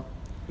completely gone?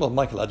 Well,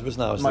 Michael Edwards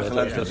now is the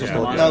director of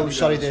football. No,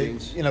 sorry,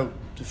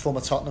 the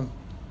former Tottenham,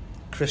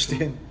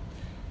 Christian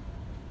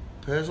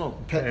Pearsall.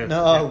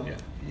 No.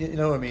 You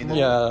know what I mean?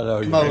 Yeah, I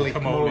know.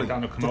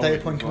 Comolli. Did they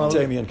appoint Comolli?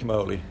 Damien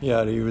Comolli.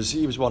 Yeah, he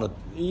was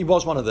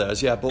one of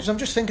theirs. Yeah, but because I'm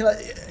just thinking,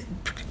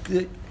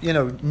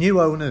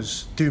 new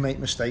owners do make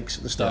mistakes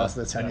at the start of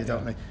their tenure,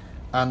 don't they?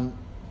 And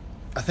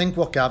I think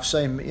what Gav's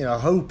saying, I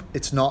hope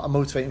it's not a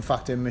motivating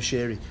factor in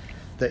Moshiri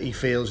that he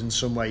feels in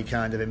some way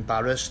kind of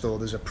embarrassed, or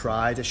there's a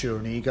pride issue or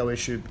an ego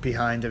issue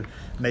behind him,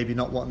 maybe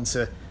not wanting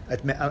to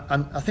admit.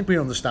 And I think we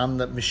understand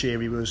that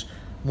Moshiri was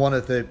one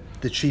of the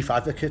chief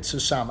advocates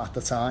of Sam at the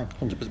time.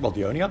 100%, well,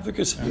 the only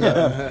advocates.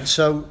 Yeah.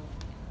 So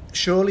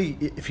surely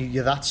if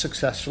you're that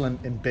successful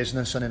in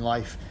business and in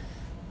life,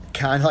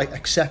 kind of like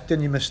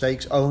accepting your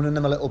mistakes, owning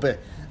them a little bit,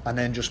 and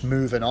then just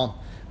moving on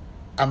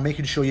and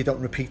making sure you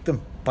don't repeat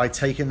them by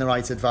taking the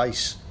right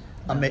advice.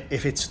 And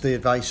if it's the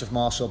advice of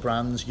Marcel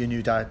Brands, your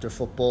new director of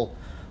football,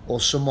 or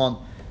someone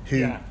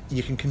who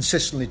you can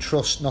consistently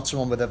trust, not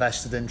someone with a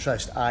vested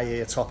interest, i.e.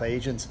 a top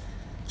agent,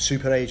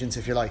 super agent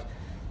if you like,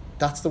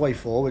 that's the way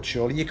forward,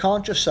 surely. You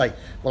can't just say,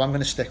 well, I'm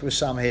going to stick with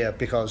Sam here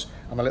because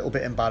I'm a little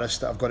bit embarrassed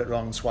that I've got it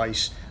wrong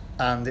twice,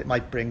 and it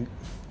might bring...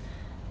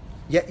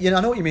 Yeah, I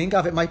know what you mean,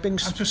 Gav. It might bring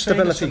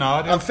stability.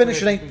 And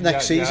finishing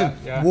next season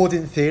would,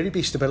 in theory,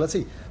 be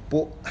stability.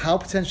 But how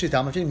potentially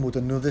damaging would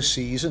another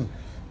season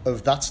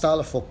of that style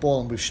of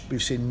football, and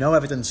we've seen no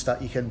evidence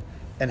that he can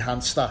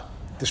enhance that,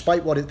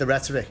 despite the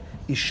rhetoric,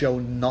 he's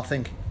shown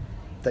nothing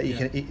that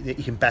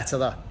he can better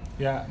that.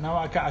 Yeah, no,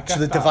 I get so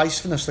the that.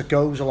 divisiveness that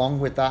goes along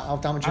with that, how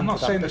damaging I'm not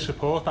could that saying be? to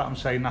support that, I'm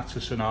saying that's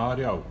a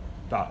scenario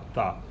that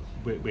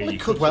where it you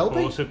could well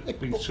be.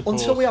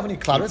 Until we have any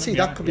clarity,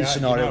 that could be the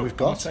scenario we've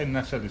got. I'm not saying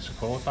necessarily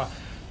support that,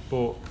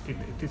 but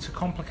it's a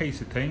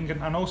complicated thing,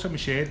 and also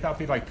Moshiri, that'd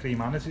be like 3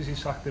 managers he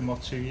sacked in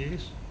 2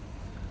 years.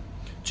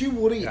 Do you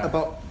worry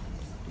about,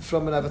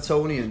 from an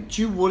Evertonian,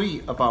 do you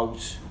worry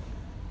about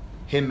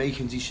him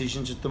making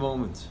decisions at the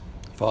moment?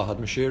 Farhad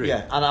Moshiri.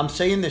 Yeah, and I'm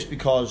saying this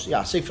because,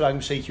 say for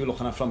argument's sake, you're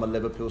looking at it from a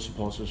Liverpool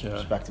supporter's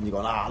perspective, and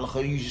you're going, look,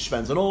 you just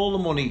spending all the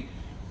money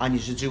and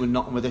you're just doing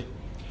nothing with it.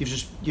 You've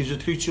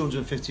just threw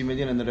 250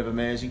 million in the River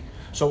Mersey.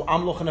 So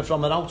I'm looking at it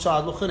from an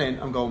outside looking in,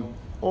 I'm going,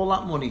 all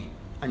that money,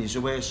 and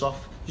you're worse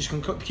off. You just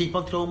can keep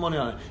on throwing money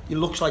on it. It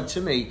looks like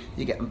to me,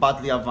 you're getting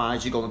badly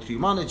advised, you're going through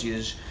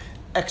managers,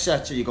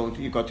 etc.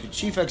 You've got through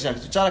chief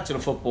executive, director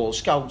of football,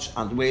 scouts,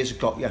 and where's it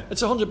got you?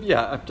 It's 100.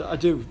 Yeah, I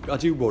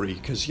do worry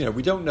because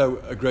we don't know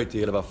a great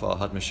deal about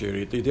Farhad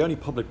Moshiri. The only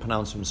public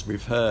pronouncements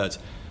we've heard,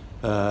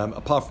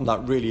 apart from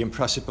that really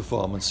impressive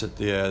performance at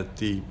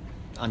the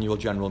annual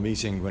general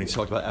meeting when he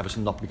talked about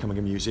Everton not becoming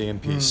a museum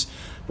piece.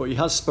 But he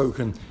has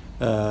spoken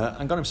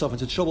and got himself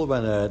into trouble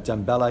when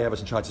Dembele,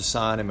 Everton tried to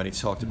sign him, and he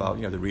talked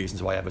about the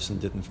reasons why Everton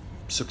didn't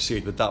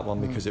succeed with that one,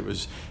 because it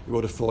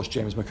would have forced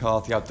James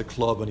McCarthy out the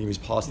club, and he was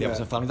part of the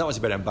Everton family. That was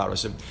a bit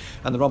embarrassing.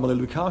 And the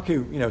Romelu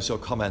Lukaku sort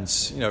of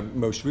comments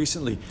most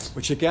recently,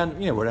 which again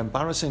were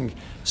embarrassing.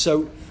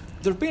 So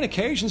there have been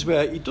occasions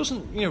where he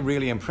doesn't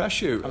really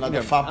impress you. And like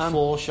the Fab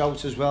Four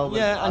shout as well.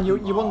 Yeah, and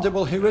you wonder,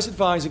 well, who is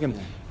advising him?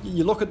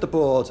 You look at the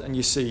board and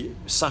you see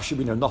Sasha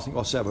we know nothing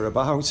whatsoever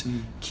about.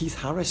 Keith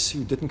Harris,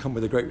 who didn't come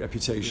with a great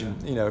reputation.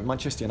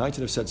 Manchester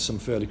United have said some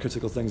fairly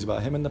critical things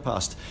about him in the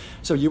past.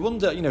 So you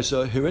wonder,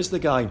 so who is the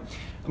guy?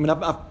 I mean,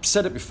 I've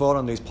said it before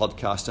on these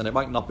podcasts, and it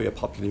might not be a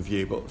popular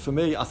view, but for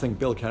me, I think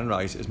Bill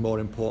Kenwright is more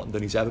important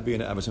than he's ever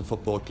been at Everton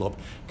Football Club,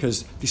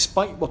 because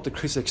despite what the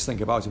critics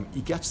think about him, he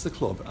gets the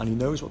club and he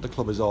knows what the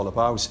club is all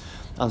about.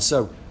 And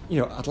so,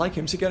 I'd like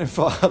him to get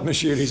involved. I'm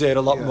sure he's heard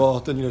a lot more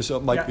than so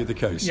it might be the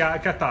case. Yeah, I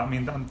get that. I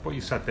mean, and what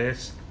you said there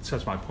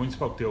says my point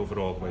about the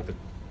overall way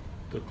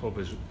the club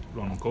is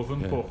run and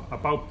governed. But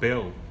about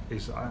Bill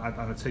is, and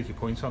I take your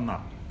point on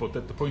that. But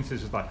the point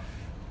is that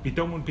we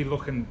don't want to be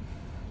looking.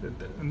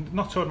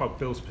 Not talking about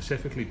Bill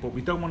specifically, but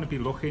we don't want to be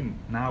looking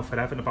now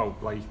forever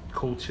about like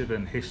culture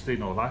and history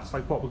and all that. It's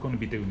like what we're going to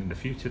be doing in the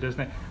future, isn't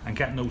it? And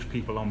getting those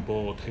people on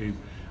board who,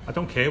 I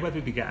don't care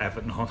whether they get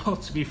Everton or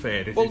not, to be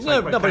fair. But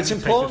it's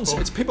important.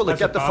 It's people that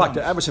get the fact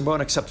that Everton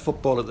won't accept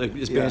football that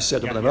is being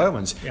set up at the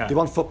moment. They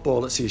want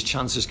football that sees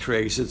chances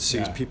created,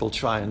 sees people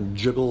trying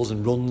dribbles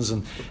and runs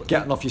and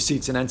getting off your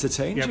seats and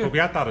entertain you. But we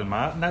had that in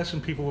Martinez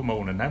and people were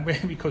moaning then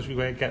because we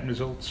weren't getting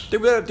results. They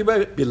were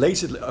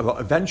belated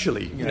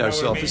eventually,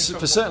 so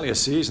for certainly a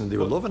season they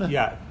were loving it.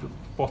 Yeah,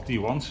 what do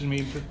you want? I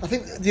mean, I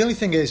think the only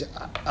thing is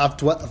I've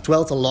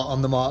dwelt a lot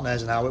on the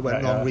Martinez and how it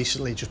went wrong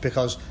recently, just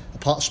because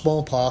a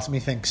small part of me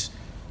thinks,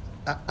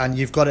 and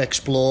you've got to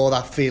explore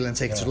that feeling,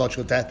 take it to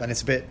logical depth, and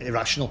it's a bit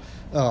irrational.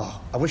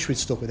 Oh, I wish we'd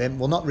stuck with him.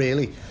 Well, not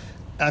really.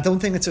 I don't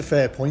think it's a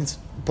fair point,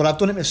 but I've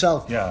done it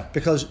myself.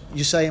 Because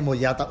you're saying, well,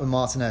 you had that with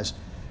Martinez.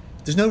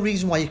 There's no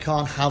reason why you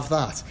can't have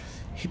that.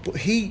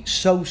 He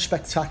so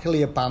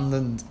spectacularly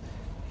abandoned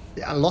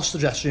and lost the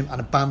dressing room and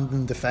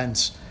abandoned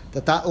defence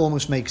that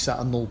almost makes that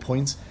a null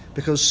point,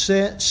 because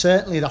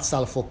certainly that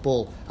style of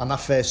football and that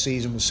first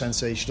season was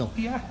sensational.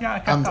 I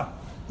get that.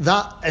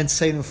 That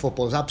entertaining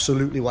football is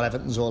absolutely what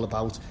Everton's all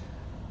about.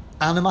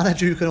 And a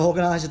manager who can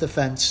organise a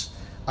defence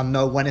and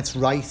know when it's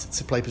right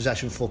to play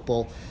possession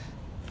football,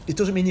 it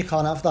doesn't mean you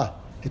can't have that.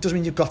 It doesn't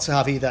mean you've got to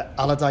have either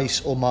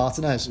Allardyce or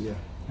Martinez.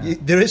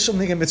 There is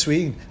something in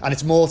between, and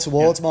it's more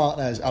towards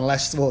Martinez and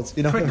less towards.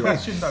 Quick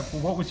question though,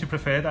 what would you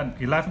prefer then?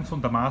 11th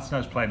under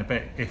Martinez playing a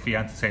bit iffy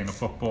entertaining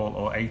football,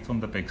 or 8th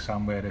under Big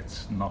Sam where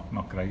it's not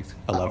great?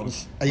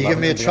 11th. Are you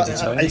giving me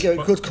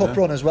a good cup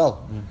run as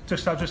well?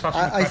 Just asking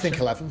I think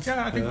 11th.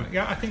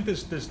 I think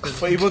there's. But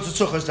he would have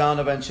took us down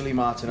eventually,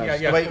 Martinez.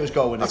 The way it was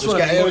going,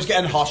 it was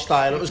getting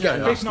hostile. It was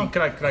getting. Based on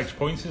Greg's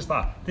point is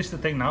that this is the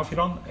thing now.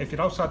 If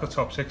you're outside the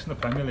top 6 in the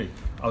Premier League,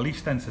 at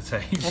least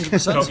entertain.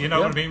 100%. You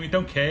know what I mean? We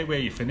don't care where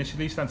you finish, at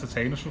least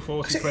entertain us for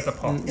 40 quid a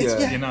pop.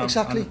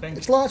 Exactly.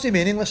 It's largely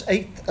meaningless.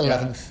 8th,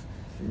 11th.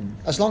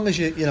 As long as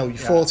you're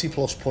 40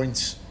 plus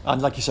points.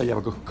 And like you say, you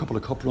have a couple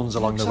of cup runs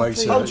along the way.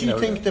 How do you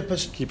think the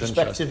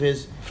perspective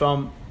is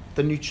from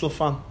the neutral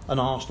fan, an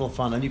Arsenal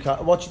fan, and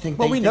what do you think?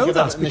 Well, we know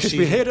that because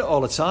we hear it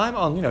all the time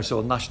on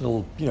sort of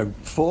national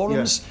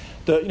forums.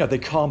 That they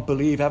can't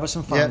believe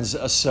Everton fans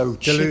are so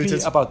chippy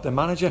about the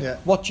manager.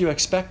 What do you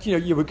expect?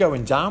 You were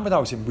going down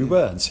without him. We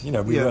weren't. We were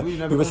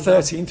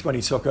 13th when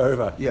he took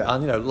over,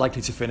 and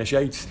likely to finish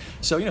 8th.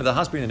 So there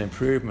has been an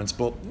improvement,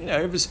 but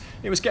it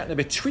was getting a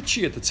bit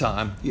twitchy at the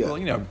time.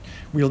 Well,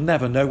 we'll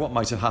never know what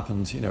might have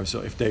happened.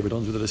 So if David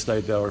Unsworth had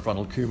stayed there, or if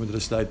Ronald Koeman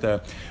had stayed there,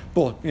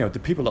 but the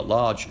people at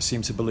large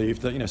seem to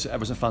believe that so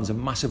Everton fans are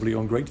massively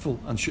ungrateful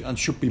and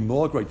should be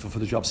more grateful for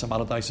the job Sam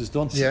Allardyce has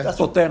done.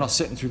 But they're not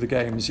sitting through the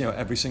games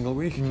every single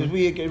week. Because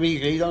we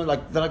agreed on it,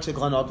 like the likes of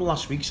Glenn Hoddle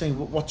last week saying,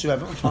 what do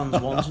Everton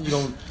fans want? And you're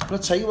going, but I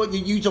tell you what,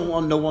 you don't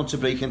want no one to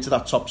break into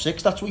that top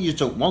 6. That's what you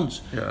don't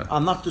want.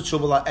 And that's the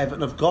trouble that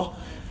Everton have got.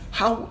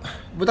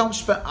 I've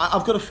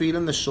got a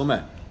feeling this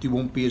summer there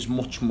won't be as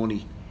much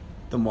money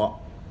than what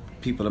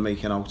people are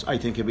making out. I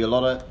think there'll be a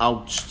lot of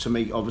outs to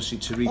make, obviously,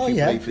 to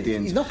recuperate for the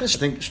end. He's not going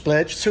to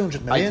splurge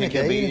 200 million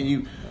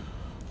again.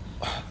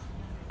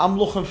 I'm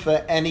looking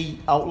for any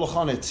outlook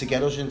on it to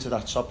get us into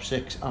that top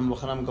 6. I'm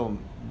going,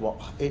 what?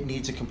 It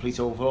needs a complete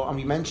overhaul. And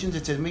we mentioned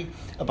it, didn't we?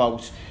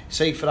 About,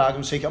 say for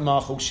argument's sake,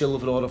 Marco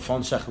Silva or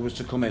Fonseca was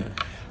to come in.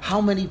 How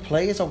many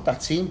players out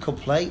that team could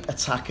play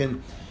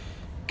attacking,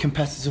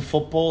 competitive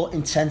football,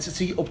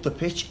 intensity up the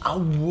pitch?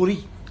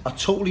 I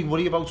totally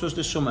worry about us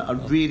this summer. I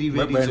really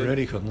do.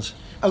 Really couldn't.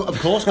 Of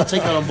course, I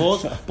take that on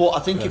board. But I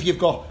think if you've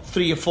got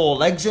 3 or 4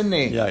 legs in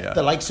there,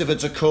 the likes of a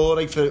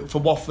Decore for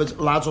Watford,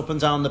 lads up and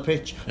down the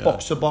pitch,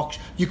 box to box,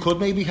 you could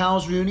maybe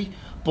house Rooney.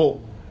 But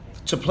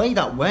to play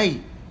that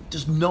way,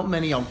 there's not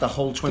many out the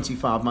whole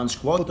 25-man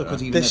squad that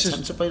could even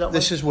attempt to play that way.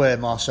 This is where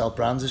Marcel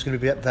Brands is going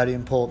to be very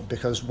important,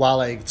 because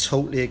while I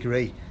totally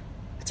agree,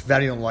 it's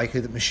very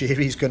unlikely that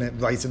Moshiri's going to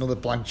write another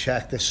blank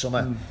cheque this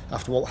summer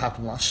after what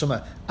happened last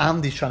summer,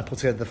 and he's trying to put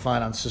together the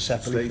finances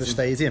separately for the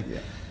stadium.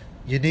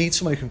 You need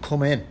someone who can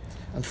come in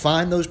and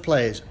find those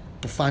players,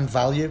 but find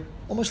value,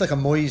 almost like a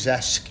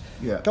Moyes-esque.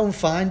 Go and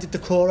find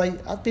Decore.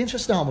 I'd be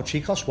interested in how much he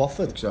cost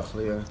Watford.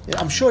 Exactly,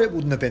 I'm sure it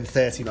wouldn't have been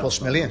 30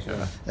 plus million.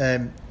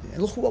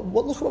 Look at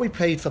what we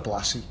paid for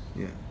Blassie.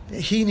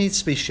 He needs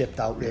to be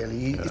shipped out,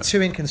 really. He's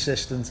too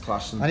inconsistent.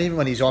 And even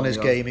when he's on his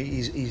game,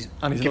 he's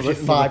gives you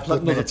 5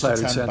 good minutes for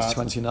 10 bad.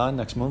 29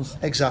 next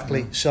month.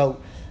 Exactly.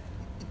 So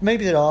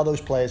maybe there are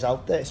those players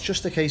out there. It's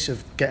just a case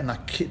of getting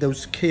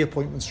those key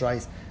appointments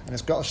right, and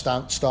it's got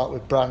to start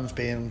with brands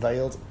being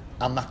unveiled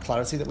and that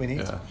clarity that we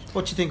need.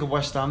 What do you think of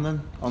West Ham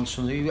then on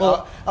Sunday?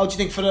 Well, how do you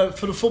think for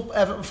a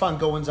Everton fan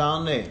going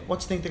down there? What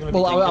do you think they're going to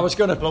be thinking?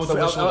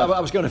 I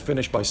was going to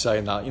finish by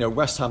saying that, you know,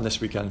 West Ham this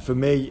weekend, for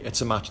me,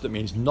 it's a match that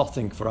means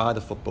nothing for either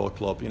football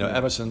club. You know,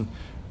 Everton,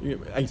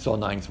 8th or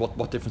 9th,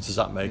 what difference does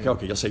that make?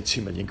 Okay, you'll say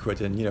 £2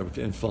 million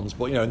in funds,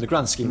 but, you know, in the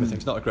grand scheme of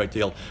things, not a great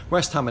deal.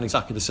 West Ham in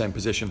exactly the same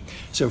position.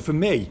 So for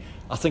me,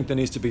 I think there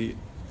needs to be,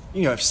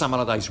 you know, if Sam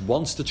Allardyce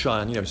wants to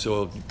try and, you know,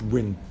 sort of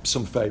win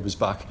some favours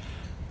back,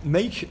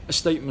 make a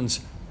statement,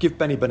 give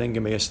Benny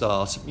Beningame a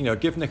start, you know,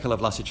 give Nikola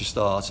Vlasic a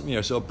start, you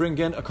know, so bring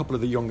in a couple of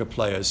the younger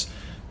players,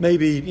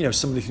 maybe, you know,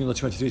 somebody from the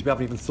 23s we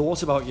haven't even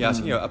thought about yet,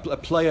 you know, a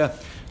player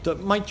that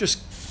might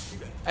just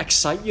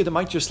excite you, that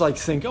might just like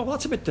think, oh, well,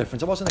 that's a bit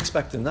different, I wasn't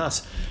expecting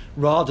that,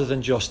 rather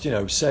than just, you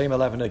know, same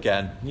 11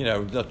 again, you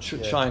know,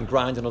 try and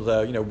grind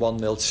another, you know,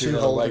 1-0,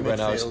 2-0 away win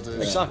out.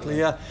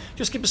 Exactly,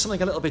 just give us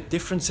something a little bit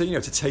different to, you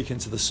know, to take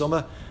into the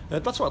summer.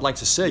 That's what I'd like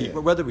to see.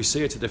 Whether we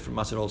see it's a different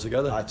matter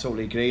altogether. I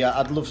totally agree.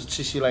 I'd love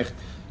to see like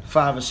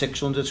 5 or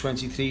 6 under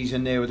 23s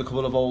in there with a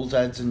couple of old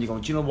heads, and you're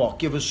going, do you know what,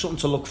 give us something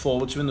to look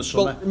forward to in the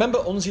summer. Well, remember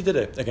Unzi did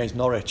it against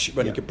Norwich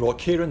when he brought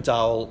Kieran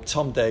Dowell,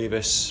 Tom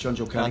Davis and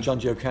John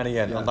Joe Kenny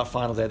in on that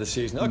final day of the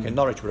season. Okay,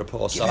 Norwich were a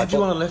poor side. Do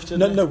you want to lift it?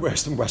 No,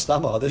 West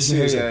Ham are this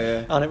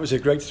season. And it was a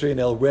great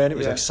 3-0 win. It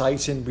was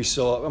exciting. We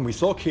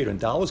thought Kieran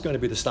Dowell was going to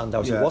be the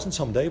standout. He wasn't,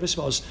 Tom Davis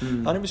was.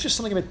 And it was just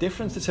something a bit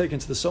different to take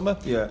into the summer.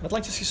 I'd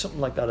like to see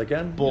something like that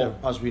again. But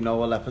as we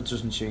know, a leopard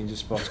doesn't change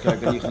its spots,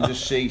 Greg, and you can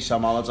just see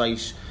Sam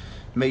Allardyce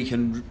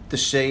making the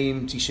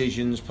same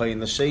decisions, playing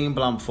the same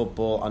bland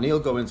football, and he'll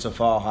go into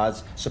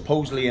Farhad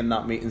supposedly in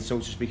that meeting, so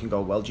to speak, and go,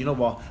 well, do you know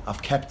what,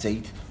 I've kept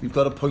 8, we've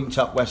got a point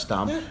at West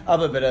Ham,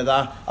 have a bit of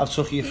that, I've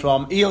took you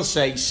from, he'll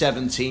say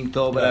 17th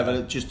or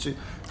whatever, just to,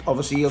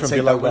 obviously he'll from take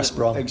below West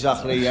Brom.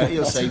 Exactly,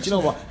 he'll say, do you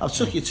know what, I've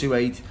took you to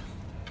 8,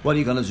 what are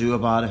you going to do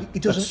about it? He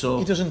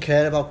doesn't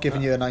care about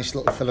giving you a nice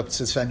little fill-up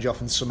to send you off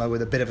in summer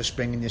with a bit of a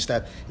spring in your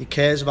step. He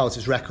cares about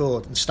his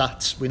record and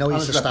stats. We know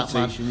he's a stat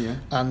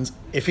man. And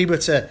if he were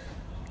to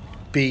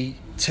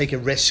take a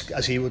risk,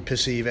 as he would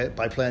perceive it,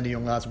 by playing the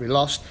young lads we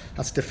lost,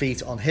 that's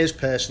defeat on his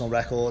personal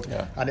record.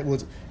 And it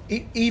would,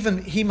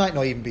 even he might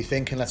not even be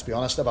thinking, let's be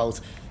honest,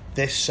 about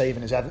this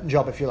saving his Everton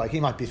job, if you like.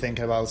 He might be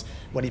thinking about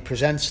when he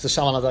presents the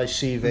Sam Allardyce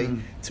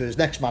CV to his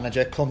next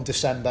manager come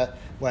December,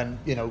 when,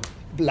 you know,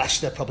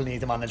 Leicester probably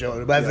need a manager,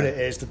 or whoever it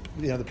is,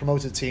 the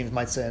promoted teams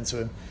might turn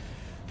to him,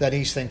 then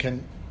he's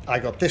thinking, I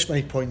got this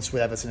many points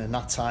with Everton in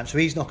that time, so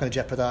he's not going to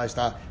jeopardise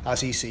that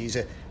as he sees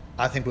it.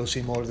 I think we'll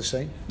see more of the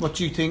same. What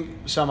do you think,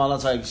 Sam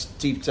Allardyce,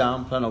 deep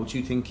down, do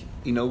you think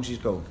he knows his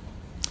goal?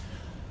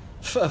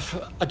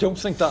 I don't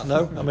think that,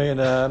 no. I mean,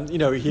 you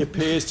know, he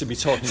appears to be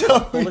talking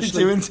quite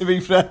bullishly. Doing, to be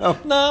fair.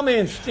 No, I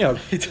mean, you know,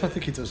 I don't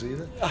think he does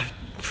either.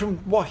 From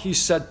what he's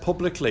said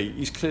publicly,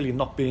 he's clearly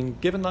not being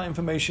given that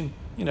information.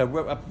 You know,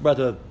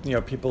 whether, you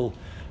know, people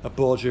at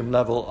boardroom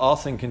level are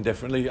thinking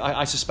differently,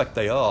 I suspect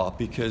they are,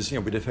 because, you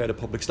know, we'd have heard a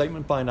public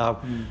statement by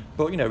now.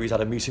 But, you know, he's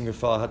had a meeting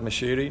with Farhad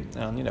Moshiri,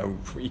 and, you know,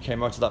 he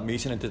came out of that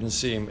meeting and didn't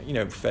seem, you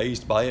know,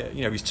 fazed by it.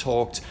 You know, he's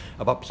talked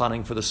about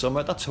planning for the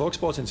summer. That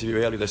TalkSport interview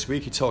earlier this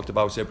week, he talked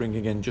about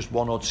bringing in just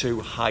 1 or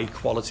 2 high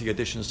quality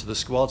additions to the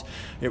squad.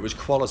 It was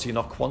quality,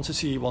 not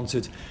quantity, he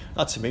wanted.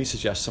 That to me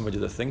suggests somebody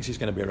that thinks he's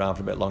going to be around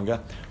for a bit longer,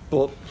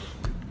 but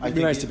it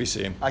remains to be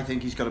seen. I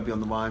think he's got to be on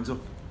the wind up.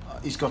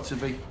 He's got to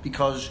be,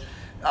 because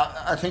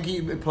I think he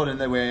put in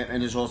there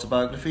in his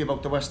autobiography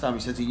about the West Ham, he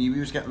said he knew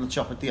he was getting the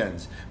chop at the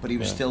end, but he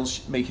was still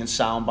making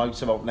sound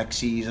bites about next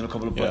season, a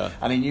couple of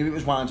and he knew it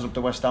was winding up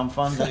the West Ham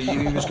fans, and he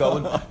knew he was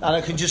going, and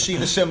I can just see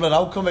the similar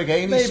outcome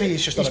again. Maybe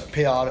he's just on a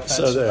PR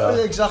offence.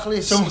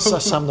 Exactly. So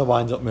Sam the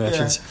wind-up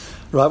merchant.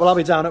 Right, well, I'll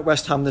be down at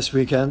West Ham this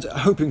weekend,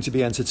 hoping to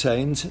be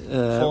entertained.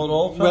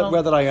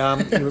 Whether I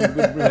am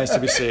remains to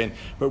be seen.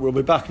 But we'll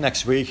be back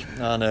next week,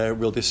 and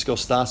we'll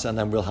discuss that, and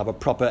then we'll have a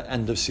proper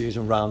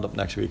end-of-season roundup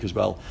next week as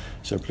well.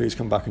 So please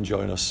come back and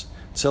join us.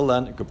 Till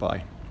then,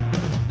 goodbye.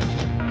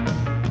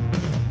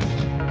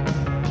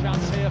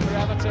 Chance here for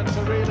Everton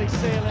to really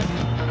seal it.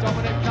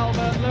 Dominic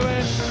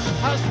Calvert-Lewin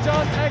has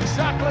done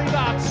exactly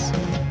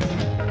that.